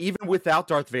phenomenal. Even without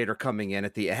Darth Vader coming in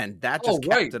at the end, that just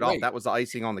kept it off. That was the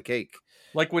icing on the cake.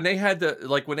 Like when they had the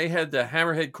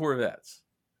Hammerhead Corvettes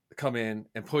come in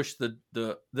and push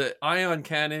the ion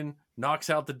cannon, knocks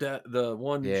out the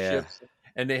one ship,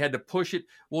 and they had to push it.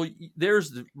 Well, there's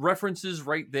the references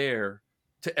right there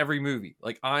to every movie.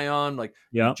 Like ion, like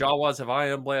Jawas have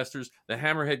ion blasters. The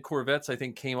Hammerhead Corvettes, I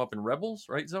think, came up in Rebels,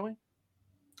 right, Zoe?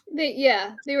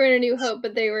 They were in A New Hope,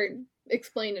 but they were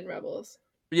explained in Rebels.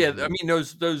 Yeah, I mean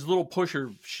those little pusher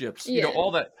ships,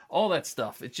 all that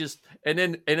stuff. It's just and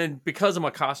then because I'm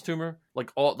a costumer,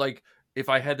 if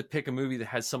I had to pick a movie that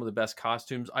has some of the best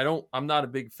costumes, I'm not a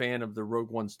big fan of the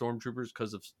Rogue One Stormtroopers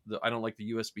because of I don't like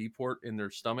the USB port in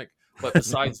their stomach. But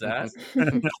besides that,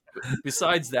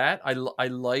 I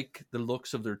like the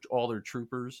looks of all their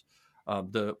troopers.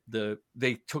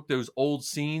 They took those old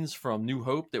scenes from New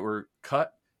Hope that were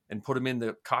cut and put them in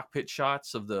the cockpit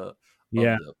shots of the.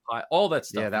 All that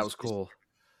stuff. Yeah, that was cool.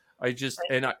 I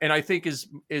think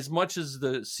as much as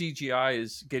the CGI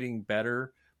is getting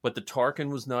better, but the Tarkin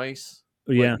was nice.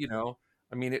 Yeah, but,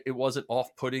 I mean, it wasn't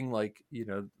off-putting like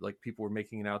people were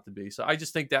making it out to be. So I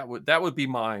just think that would be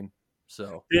mine.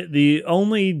 So the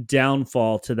only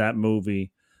downfall to that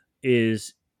movie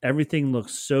is everything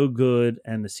looks so good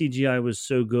and the CGI was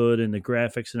so good and the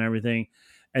graphics and everything.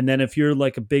 And then if you're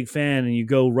like a big fan and you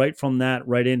go right from that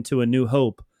right into A New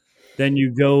Hope, then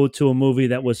you go to a movie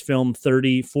that was filmed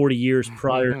 30, 40 years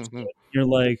prior. You're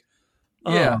like,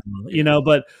 and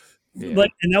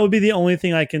that would be the only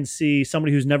thing I can see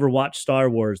somebody who's never watched Star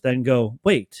Wars then go,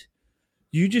 wait,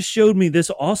 you just showed me this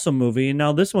awesome movie and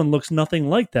now this one looks nothing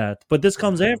like that. But this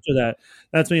comes after that.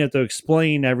 That's when you have to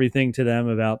explain everything to them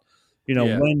about,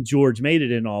 Yeah. when George made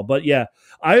it and all. But yeah,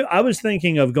 I was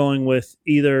thinking of going with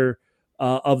either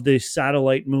of the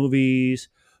satellite movies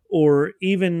or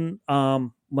even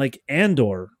like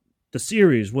Andor. The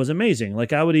series was amazing.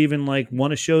 Like I would even like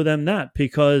want to show them that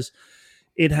because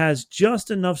it has just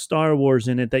enough Star Wars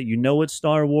in it that it's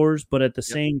Star Wars, but at the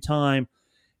same time,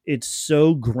 it's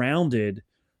so grounded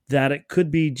that it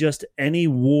could be just any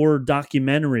war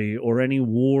documentary or any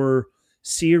war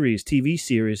series, TV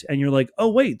series, and you're like, oh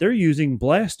wait, they're using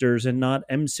blasters and not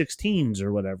M16s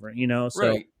or whatever, So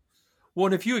Right. Well,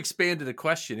 and if you expanded the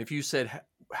question, if you said,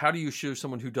 "How do you show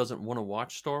someone who doesn't want to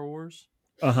watch Star Wars?"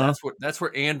 That's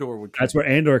where Andor would come. That's where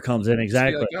Andor comes in,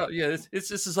 exactly. Like, oh yeah,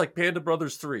 this is like Panda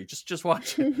Brothers 3. Just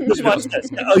watch it. Just watch this.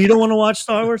 Oh, you don't want to watch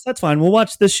Star Wars? That's fine. We'll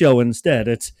watch this show instead.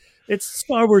 It's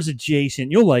Star Wars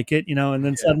adjacent. You'll like it, and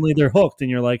then suddenly they're hooked,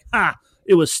 and you're like,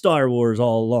 it was Star Wars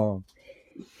all along.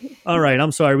 All right,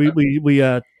 I'm sorry.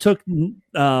 We took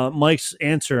Mike's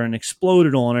answer and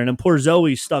exploded on it, and poor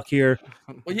Zoe's stuck here.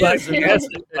 Well, yeah,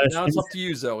 now it's up to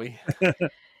you, Zoe.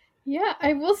 Yeah,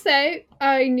 I will say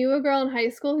I knew a girl in high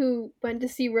school who went to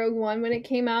see Rogue One when it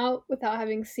came out without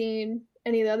having seen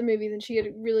any of the other movies, and she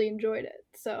had really enjoyed it.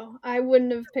 So I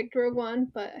wouldn't have picked Rogue One,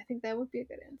 but I think that would be a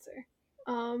good answer.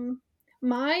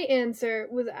 My answer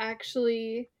was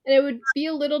actually, and it would be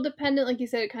a little dependent, like you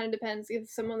said, it kind of depends. If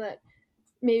someone that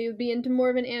maybe would be into more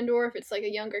of an Andor, if it's like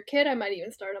a younger kid, I might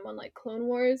even start them on like Clone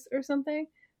Wars or something.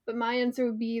 But my answer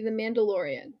would be The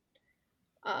Mandalorian.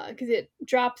 Because it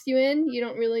drops you in. You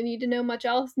don't really need to know much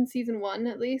else in season 1,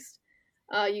 at least.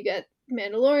 You get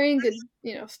Mandalorian, good,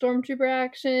 stormtrooper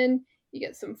action. You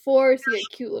get some Force. You get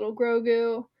cute little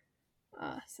Grogu.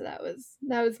 So that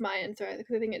was my answer,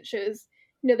 because I think it shows,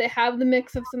 they have the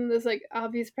mix of some of those like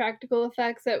obvious practical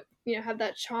effects that have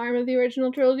that charm of the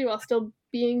original trilogy while still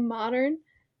being modern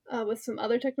with some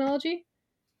other technology.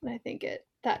 And I think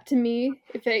that to me,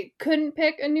 if I couldn't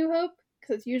pick A New Hope,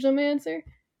 because it's usually my answer,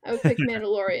 I would pick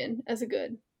Mandalorian as a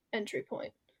good entry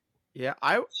point. Yeah,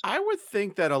 I would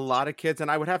think that a lot of kids, and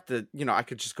I would have to, I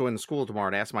could just go into school tomorrow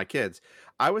and ask my kids.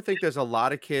 I would think there's a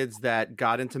lot of kids that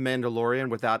got into Mandalorian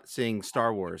without seeing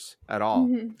Star Wars at all.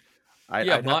 Mm-hmm. I'd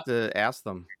have to ask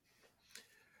them.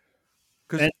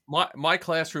 Because my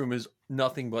classroom is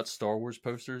nothing but Star Wars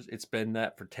posters. It's been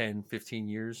that for 10, 15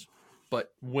 years.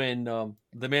 But when The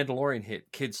Mandalorian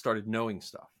hit, kids started knowing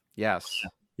stuff. Yes.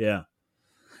 Yeah.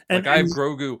 Like I have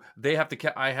Grogu.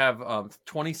 I have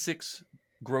 26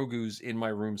 Grogus in my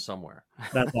room somewhere.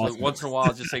 That's awesome. So once in a while,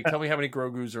 I'll just say, "Tell me how many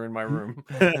Grogus are in my room."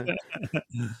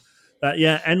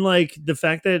 Yeah, and like the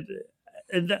fact that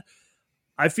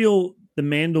I feel The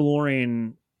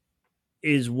Mandalorian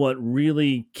is what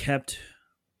really kept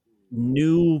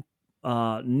new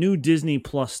Disney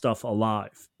Plus stuff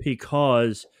alive,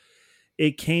 because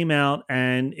it came out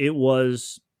and it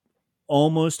was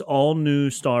almost all new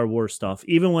Star Wars stuff.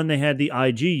 Even when they had the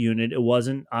IG unit, it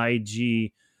wasn't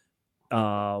IG.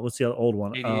 What's the other old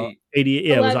one? 88. 88.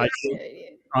 Yeah, 11, it was IG.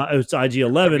 It was IG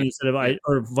 11 instead of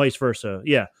or vice versa.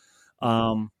 Yeah.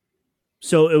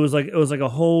 So it was like a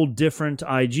whole different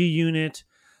IG unit,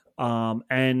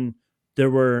 and there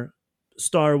were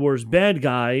Star Wars bad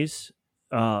guys,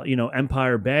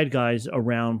 Empire bad guys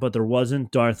around, but there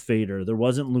wasn't Darth Vader, there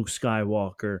wasn't Luke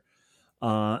Skywalker.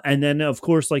 And then, of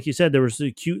course, like you said, there was a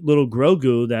cute little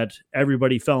Grogu that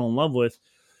everybody fell in love with,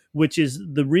 which is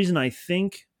the reason I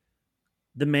think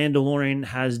The Mandalorian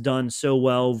has done so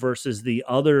well versus the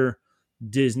other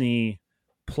Disney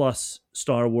Plus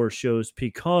Star Wars shows,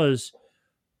 because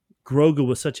Grogu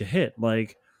was such a hit.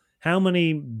 Like, how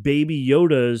many baby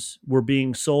Yodas were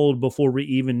being sold before we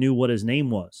even knew what his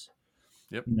name was?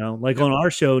 Yep. On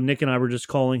our show, Nick and I were just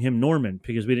calling him Norman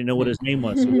because we didn't know what his name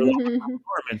was. So we were like,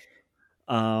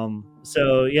 Norman.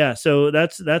 So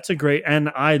that's a great, and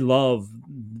I love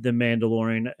The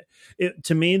Mandalorian.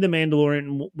 To me, The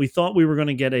Mandalorian, we thought we were going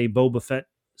to get a Boba Fett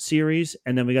series,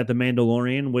 and then we got The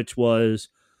Mandalorian, which was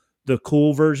the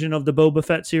cool version of the Boba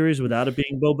Fett series without it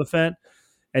being Boba Fett.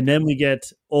 And then we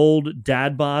get old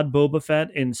dad bod Boba Fett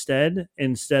instead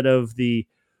of the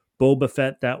Boba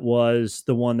Fett that was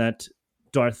the one that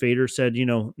Darth Vader said,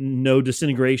 no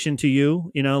disintegration to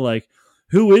you, like,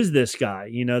 who is this guy?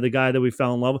 The guy that we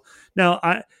fell in love with. Now,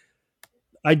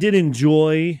 I did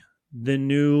enjoy the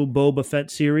new Boba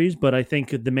Fett series, but I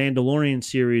think the Mandalorian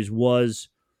series was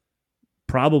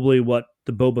probably what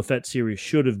the Boba Fett series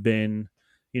should have been,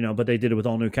 but they did it with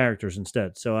all new characters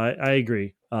instead. So I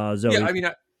agree, Zoe. Yeah, I mean,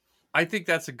 I think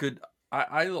that's a good.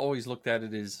 I always looked at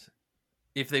it as,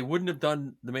 if they wouldn't have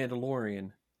done The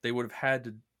Mandalorian, they would have had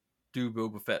to do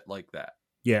Boba Fett like that.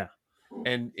 Yeah.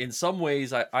 And in some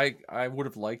ways, I would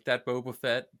have liked that Boba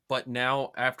Fett, but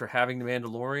now after having the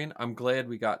Mandalorian, I'm glad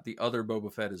we got the other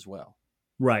Boba Fett as well.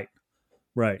 Right.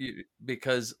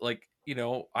 Because, like,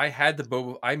 I had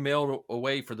I mailed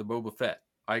away for the Boba Fett.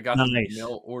 I got the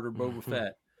mail order Boba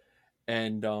Fett,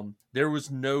 and there was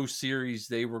no series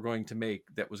they were going to make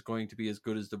that was going to be as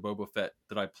good as the Boba Fett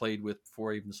that I played with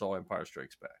before I even saw Empire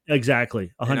Strikes Back.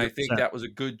 Exactly. 100%. And I think that was a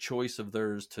good choice of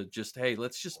theirs to just, hey,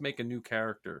 let's just make a new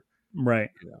character. Right.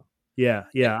 Yeah.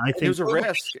 I think it was a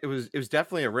risk. It was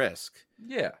definitely a risk.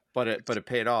 Yeah. But it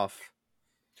paid off.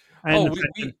 When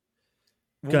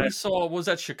we saw, was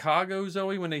that Chicago,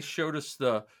 Zoe, when they showed us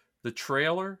the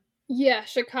trailer? Yeah,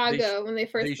 Chicago, when they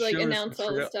first announced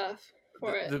all the stuff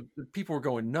for it. The people were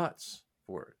going nuts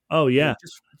for it. Oh yeah.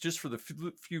 Just for the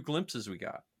few glimpses we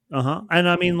got. And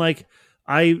I mean, like,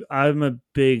 I'm a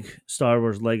big Star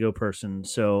Wars Lego person,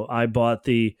 so I bought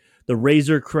the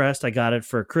Razor Crest. I got it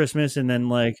for Christmas, and then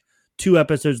like 2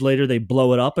 episodes later they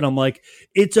blow it up, and I'm like,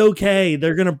 it's okay,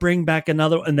 they're gonna bring back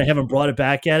another, and they haven't brought it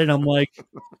back yet, and I'm like,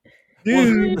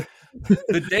 dude.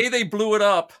 The day they blew it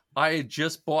up, I had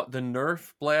just bought the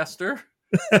Nerf blaster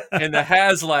and the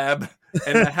HasLab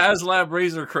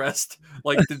Razor Crest.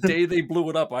 Like the day they blew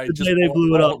it up,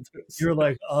 You're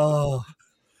like, oh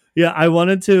yeah. I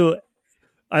wanted to.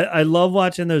 I love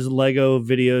watching those Lego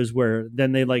videos where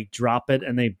then they like drop it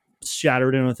and they shatter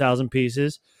it in 1,000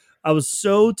 pieces. I was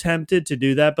so tempted to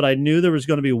do that, but I knew there was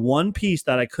going to be one piece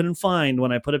that I couldn't find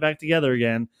when I put it back together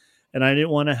again, and I didn't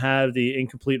want to have the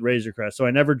incomplete Razor Crest, so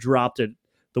I never dropped it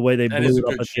the way they blew it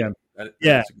up at the end.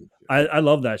 Yeah, I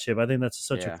love that ship. I think that's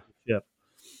such a cool ship.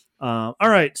 All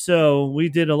right, so we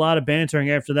did a lot of bantering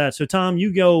after that. So Tom,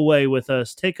 you go away with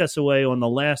us. Take us away on the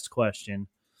last question.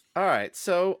 All right.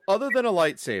 So other than a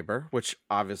lightsaber, which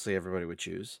obviously everybody would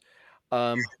choose,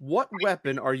 what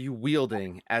weapon are you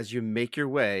wielding as you make your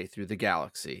way through the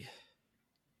galaxy?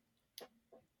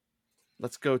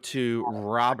 Let's go to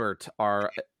Robert,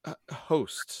 our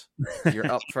host.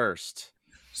 You're up first.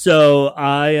 So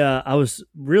I was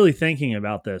really thinking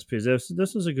about this because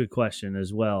this was a good question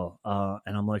as well.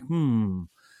 And I'm like,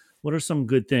 what are some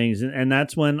good things? And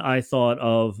that's when I thought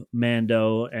of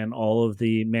Mando and all of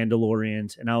the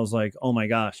Mandalorians, and I was like, oh my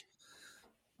gosh,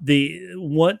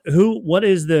 what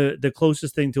is the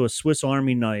closest thing to a Swiss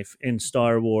Army knife in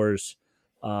Star Wars,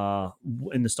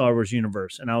 in the Star Wars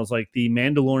universe? And I was like, the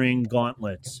Mandalorian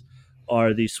gauntlets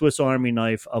are the Swiss Army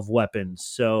knife of weapons.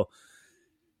 So,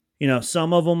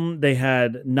 some of them, they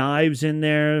had knives in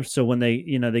there, so when they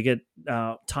get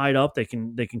tied up, they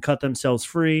can cut themselves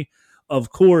free. Of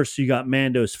course, you got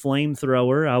Mando's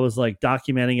flamethrower. I was like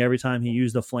documenting every time he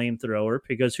used a flamethrower,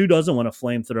 because who doesn't want a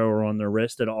flamethrower on their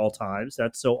wrist at all times?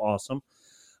 That's so awesome.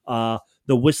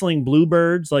 The whistling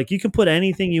bluebirds, like you can put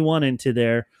anything you want into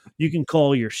there. You can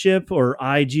call your ship or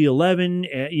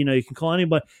IG-11. You can call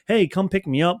anybody. Hey, come pick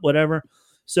me up, whatever.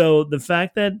 So the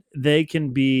fact that they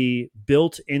can be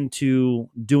built into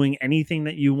doing anything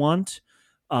that you want,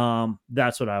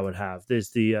 that's what I would have. There's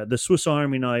the Swiss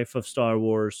Army knife of Star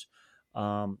Wars.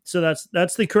 So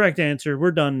that's the correct answer.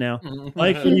 We're done now.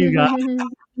 Mike, what you got?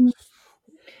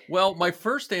 Well, my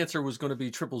first answer was going to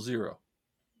be 000,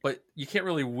 but you can't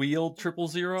really wield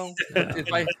 000.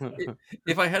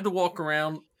 If I had to walk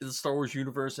around the Star Wars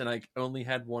universe and I only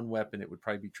had one weapon, it would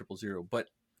probably be 000. But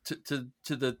to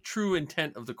the true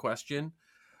intent of the question,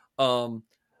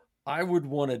 I would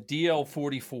want a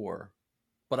DL-44,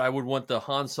 but I would want the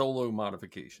Han Solo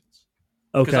modifications.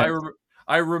 Okay.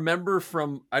 I remember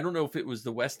from, I don't know if it was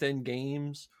the West End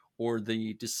games or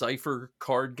the Decipher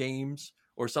card games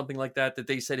or something like that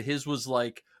they said his was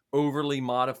like overly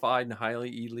modified and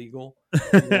highly illegal.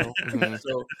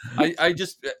 So I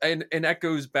just, and that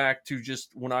goes back to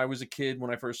just when I was a kid,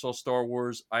 when I first saw Star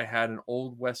Wars, I had an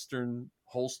old Western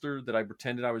holster that I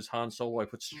pretended I was Han Solo. I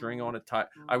put string on it.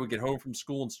 I would get home from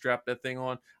school and strap that thing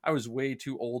on. I was way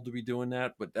too old to be doing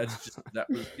that, but that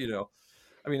was,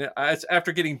 I mean,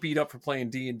 after getting beat up for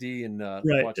playing D&D and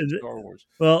watching Star Wars.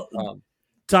 Well,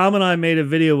 Tom and I made a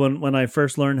video when I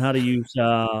first learned how to use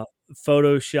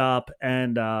Photoshop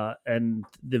and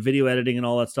the video editing and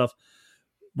all that stuff.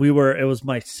 It was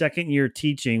my second year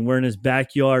teaching. We're in his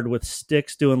backyard with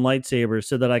sticks doing lightsabers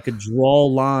so that I could draw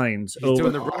lines. He's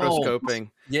doing the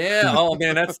rotoscoping. Yeah. Oh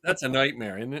man, that's a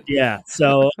nightmare, isn't it? Yeah.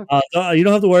 So you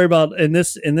don't have to worry about in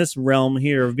this realm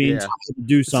here of being told to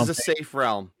do something. This is a safe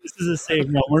realm.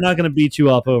 We're not going to beat you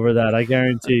up over that, I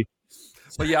guarantee.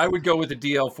 But yeah, I would go with the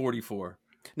DL-44.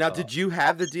 Now, did you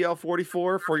have the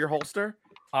DL-44 for your holster?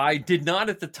 I did not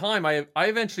at the time. I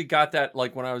eventually got that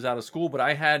like when I was out of school, but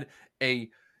I had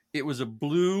it was a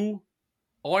blue.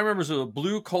 All I remember is a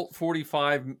blue Colt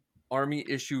 45 Army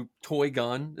issue toy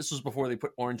gun. This was before they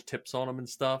put orange tips on them and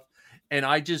stuff. And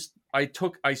I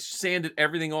sanded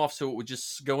everything off so it would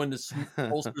just go into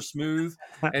holster smooth.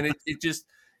 And it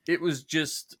was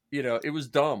just, it was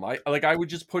dumb. I would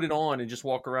just put it on and just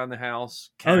walk around the house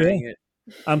carrying it.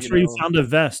 I'm sure you found a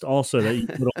vest also that you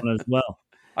put on as well.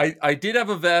 I did have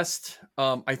a vest.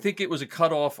 I think it was a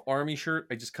cut off Army shirt.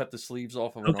 I just cut the sleeves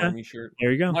off of an Army shirt.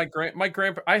 There you go. My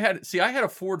grandpa, I had a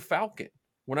Ford Falcon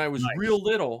when I was real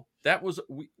little. That was,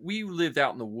 we lived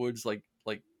out in the woods. Like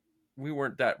we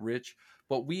weren't that rich,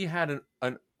 but we had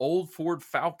an old Ford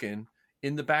Falcon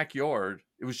in the backyard.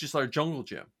 It was just our jungle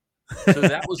gym. So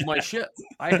that was my ship.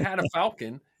 I had a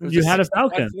Falcon. You had a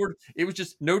Falcon. Ford. It was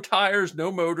just no tires,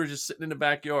 no motor, just sitting in the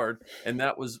backyard, and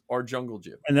that was our jungle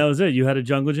gym. And that was it. You had a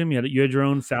jungle gym. You had your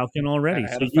own Falcon already,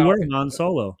 so you were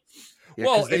non-solo. Yeah,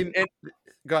 well,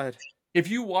 go ahead. If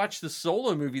you watch the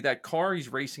Solo movie, that car he's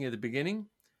racing at the beginning,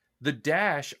 the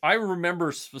dash. I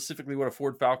remember specifically what a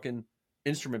Ford Falcon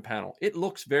instrument panel. It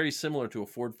looks very similar to a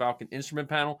Ford Falcon instrument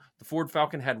panel. The Ford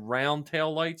Falcon had round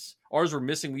tail lights. Ours were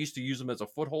missing. We used to use them as a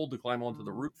foothold to climb onto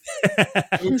the roof.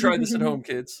 Don't try this at home,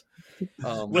 kids.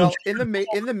 Well, in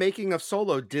the making of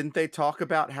Solo, didn't they talk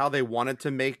about how they wanted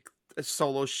to make a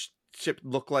Solo ship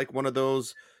look like one of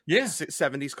those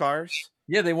 70s cars?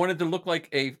 Yeah, they wanted it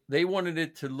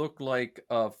to look like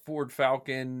a Ford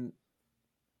Falcon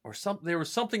or something. There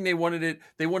was something they wanted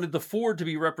the Ford to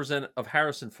be representative of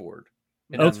Harrison Ford.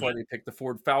 And that's why they picked the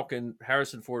Ford Falcon,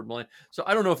 Harrison Ford line. So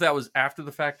I don't know if that was after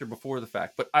the fact or before the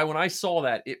fact, but when I saw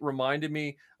that, it reminded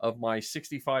me of my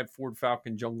 65 Ford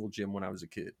Falcon Jungle Gym when I was a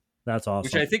kid. That's awesome.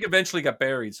 Which I think eventually got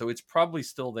buried, so it's probably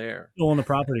still there. Still on the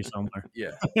property somewhere.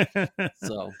 Yeah.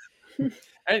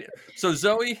 So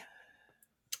Zoe,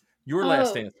 your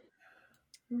last answer.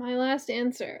 My last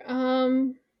answer.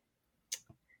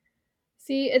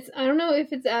 See, I don't know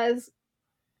if it's as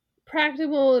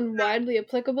practical and widely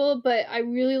applicable, but I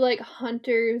really like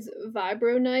Hunter's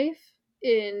vibro knife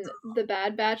in The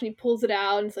Bad Batch, and he pulls it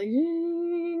out and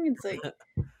it's like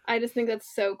I just think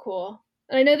that's so cool.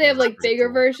 And I know they have like bigger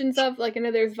versions of, like, I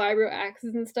know there's vibro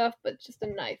axes and stuff, but just a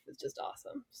knife is just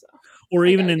awesome. So, or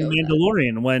even in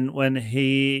Mandalorian,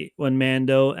 when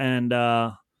Mando and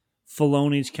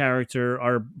Filoni's character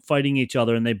are fighting each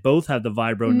other, and they both have the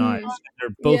vibro knives. And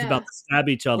they're both about to stab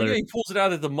each other. He pulls it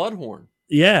out at the Mudhorn.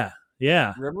 Yeah.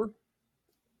 Remember?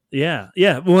 Yeah.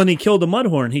 Well, when he killed the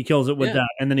Mudhorn, he kills it with that,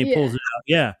 and then he pulls it out.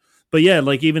 Yeah. But yeah,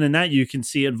 like even in that, you can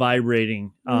see it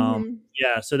vibrating.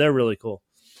 Yeah, so they're really cool.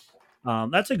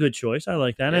 That's a good choice. I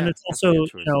like that. And it's also,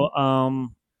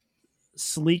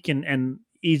 sleek and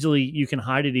easily, you can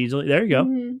hide it easily. There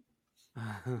you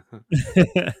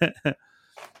go.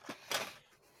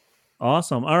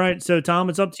 Awesome. All right. So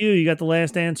Tom, it's up to you. You got the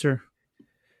last answer.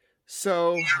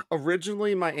 So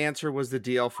originally my answer was the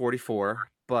DL-44,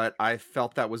 but I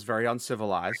felt that was very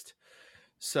uncivilized.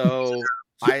 So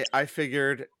I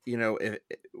figured,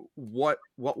 what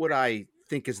would I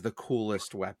think is the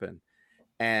coolest weapon?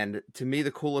 And to me,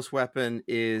 the coolest weapon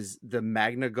is the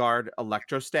Magna Guard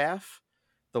Electro Staff,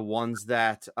 the ones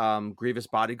that Grievous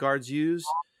bodyguards use.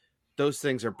 Those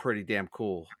things are pretty damn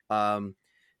cool. When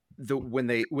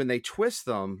they twist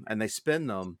them and they spin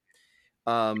them,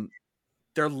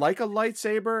 they're like a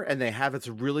lightsaber, and they have its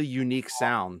really unique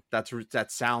sound.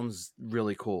 That sounds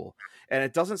really cool, and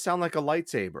it doesn't sound like a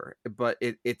lightsaber, but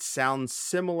it sounds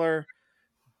similar,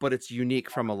 but it's unique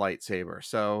from a lightsaber.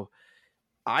 So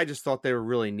I just thought they were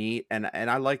really neat, and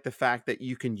I like the fact that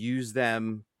you can use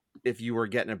them if you were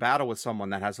getting a battle with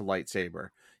someone that has a lightsaber.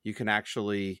 You can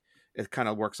actually, it kind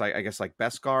of works like, I guess, like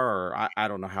Beskar, or I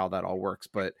don't know how that all works,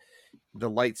 but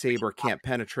the lightsaber can't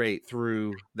penetrate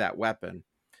through that weapon.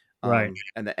 Right.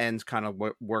 And the ends kind of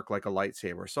work like a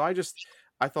lightsaber. So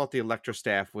I thought the Electro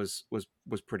Staff was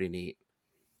pretty neat.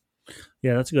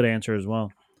 Yeah, that's a good answer as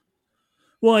well.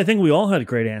 Well, I think we all had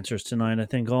great answers tonight. I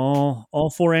think all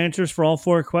four answers for all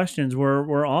four questions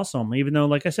were awesome. Even though,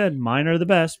 like I said, mine are the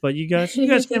best, but you guys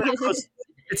came out close.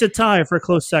 It's a tie for a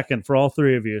close second for all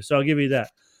three of you. So I'll give you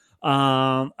that.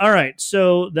 All right.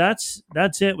 So that's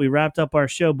it. We wrapped up our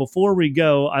show. Before we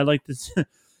go, I like to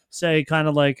say kind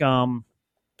of like,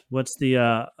 what's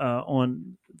the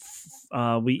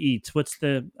we eat? What's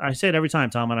I say it every time,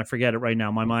 Tom, and I forget it right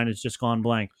now. My mind has just gone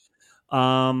blank.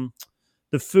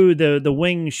 The food, the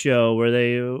wing show where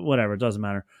they, whatever, it doesn't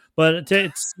matter. But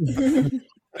it's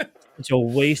it's a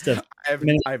waste of. I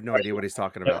have no idea what he's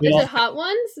talking about. Is it Hot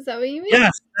Ones? Is that what you mean?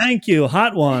 Yes, thank you.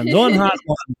 Hot Ones. On Hot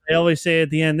Ones. They always say at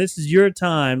the end, this is your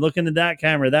time. Look into that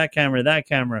camera, that camera, that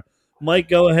camera. Mike,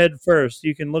 go ahead first.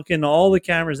 You can look into all the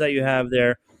cameras that you have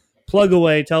there. Plug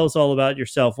away. Tell us all about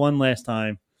yourself one last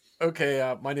time.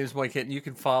 Okay, my name is Mike Hinton. You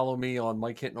can follow me on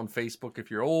Mike Hinton on Facebook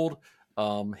if you're old.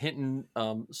 Hinton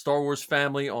Star Wars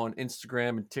Family on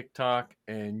Instagram and TikTok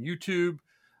and YouTube.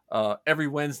 Every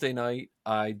Wednesday night,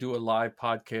 I do a live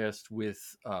podcast with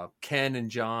Ken and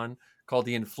John called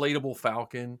The Inflatable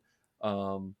Falcon.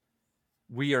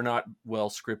 We are not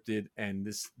well scripted, and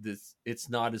this it's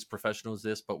not as professional as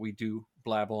this, but we do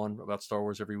blab on about Star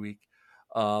Wars every week.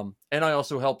 And I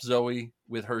also help Zoe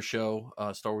with her show,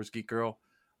 Star Wars Geek Girl.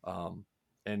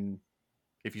 And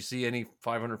if you see any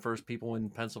 501st people in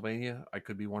Pennsylvania, I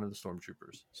could be one of the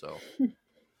stormtroopers. So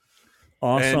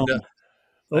Awesome. And,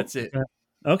 that's it.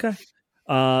 Okay.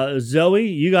 Zoe,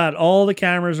 you got all the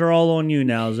cameras are all on you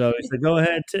now, Zoe. So go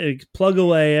ahead to plug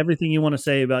away everything you want to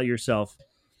say about yourself.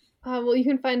 Well, you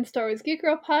can find Star Wars Geek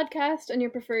Girl podcast on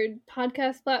your preferred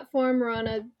podcast platform. We're on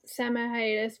a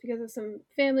semi-hiatus because of some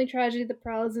family tragedy the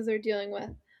Prowlesses are dealing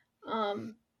with.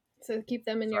 So keep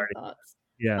them in your thoughts.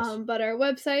 Yes. But our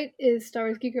website is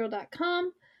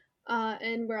starwarsgeekgirl.com.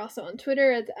 And we're also on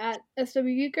Twitter at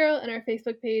SWGeekGirl, and our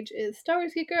Facebook page is Star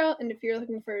Wars Geek Girl. And if you're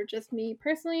looking for just me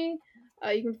personally,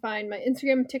 you can find my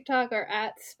Instagram and TikTok are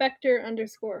at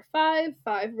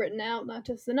Spectre_5 written out, not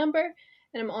just the number.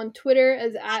 And I'm on Twitter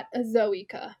as at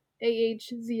Azoeka,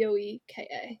 AHZOEKA.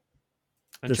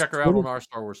 And check her out on our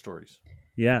Star Wars stories.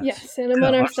 Yeah. Yes, and I'm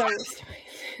on our Star Wars stories.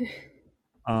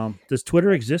 Does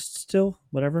Twitter exist still?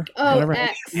 Whatever. Oh, Whatever.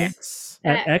 X.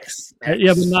 X.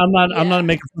 Yeah, but I'm not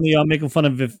making fun of you. I'm making fun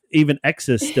of if even X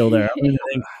is still there. I mean,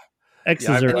 X's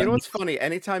are. And you know what's funny?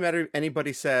 Anytime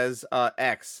anybody says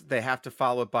X, they have to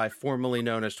follow it by formerly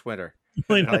known as Twitter.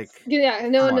 Like, yeah,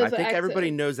 no one knows. I think X everybody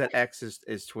is. knows that X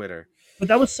is Twitter. But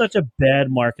that was such a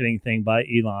bad marketing thing by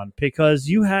Elon because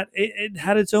it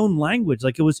had its own language.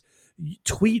 Like it was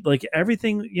tweet, like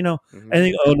everything, I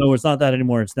think, oh no, it's not that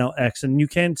anymore. It's now X. And you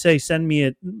can't say, send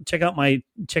me check out my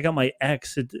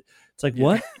X. It's like,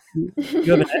 what? You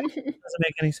have an X? It doesn't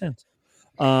make any sense.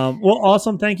 Well,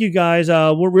 awesome. Thank you guys.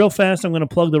 We're real fast. I'm going to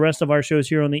plug the rest of our shows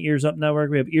here on the Ears Up Network.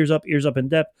 We have Ears Up in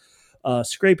Depth,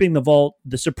 Scraping the Vault,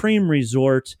 The Supreme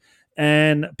Resort,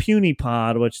 and Puny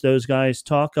Pod, which those guys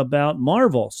talk about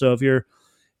Marvel. So if you're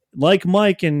like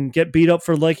Mike and get beat up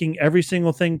for liking every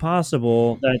single thing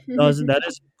possible, that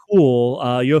is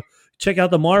cool. You'll check out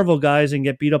the Marvel guys and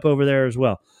get beat up over there as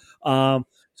well. So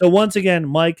once again,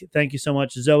 Mike, thank you so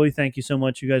much. Zoe, thank you so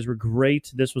much. You guys were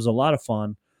great. This was a lot of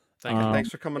fun. Thanks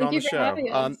for coming on the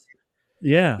show.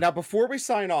 Yeah. Now, before we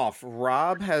sign off,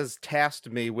 Rob has tasked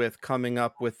me with coming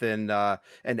up with an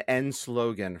end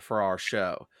slogan for our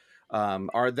show.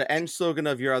 The end slogan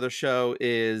of your other show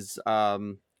is,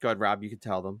 go ahead, Rob, you can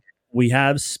tell them. We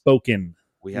have spoken.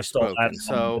 We have spoken.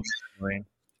 So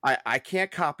I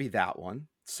can't copy that one.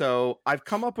 So I've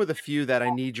come up with a few that I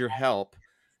need your help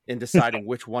in deciding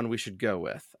which one we should go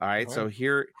with. All right. So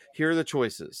here are the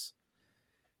choices.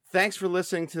 Thanks for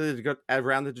listening to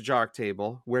Around the Dejarik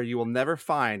Table, where you will never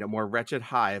find a more wretched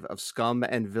hive of scum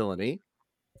and villainy.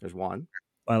 There's one.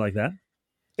 I like that.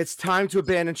 It's time to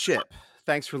abandon ship.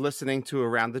 Thanks for listening to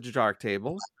Around the Dejarik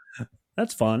Table.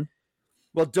 That's fun.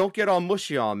 Well, don't get all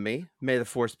mushy on me. May the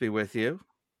Force be with you.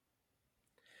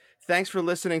 Thanks for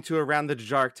listening to Around the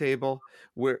Dejarik Table.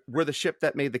 We're the ship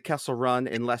that made the Kessel Run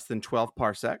in less than 12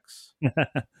 parsecs.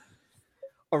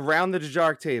 Around the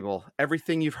Dejarik Table,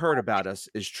 everything you've heard about us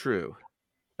is true.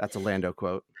 That's a Lando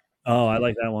quote. Oh, I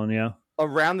like that one, yeah.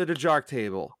 Around the Dejarik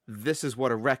Table, this is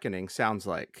what a reckoning sounds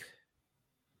like.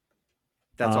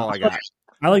 That's all I got.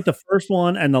 I like the first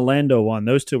one and the Lando one.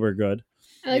 Those two were good.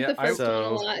 I like the first one a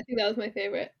lot. I think that was my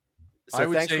favorite.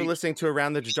 So thanks for listening to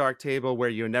Around the Dejarik Table, where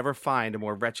you never find a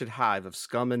more wretched hive of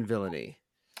scum and villainy.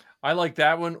 I like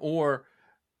that one, or,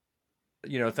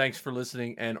 thanks for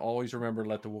listening, and always remember,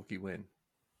 let the Wookiee win.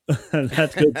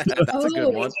 That's good. That's a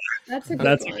good one. That's a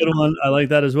good one. I like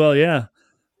that as well. Yeah.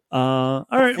 All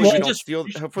right.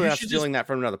 Hopefully not stealing that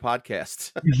from another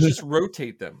podcast. Just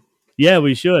rotate them. Yeah,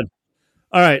 we should.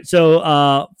 All right.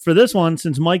 So for this one,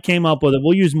 since Mike came up with it,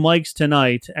 we'll use Mike's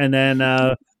tonight, and then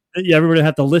everybody will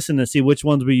have to listen to see which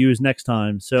ones we use next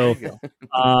time. So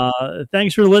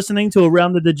thanks for listening to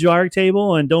Around the Dejarik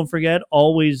Table, and don't forget,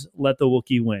 always let the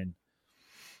Wookiee win.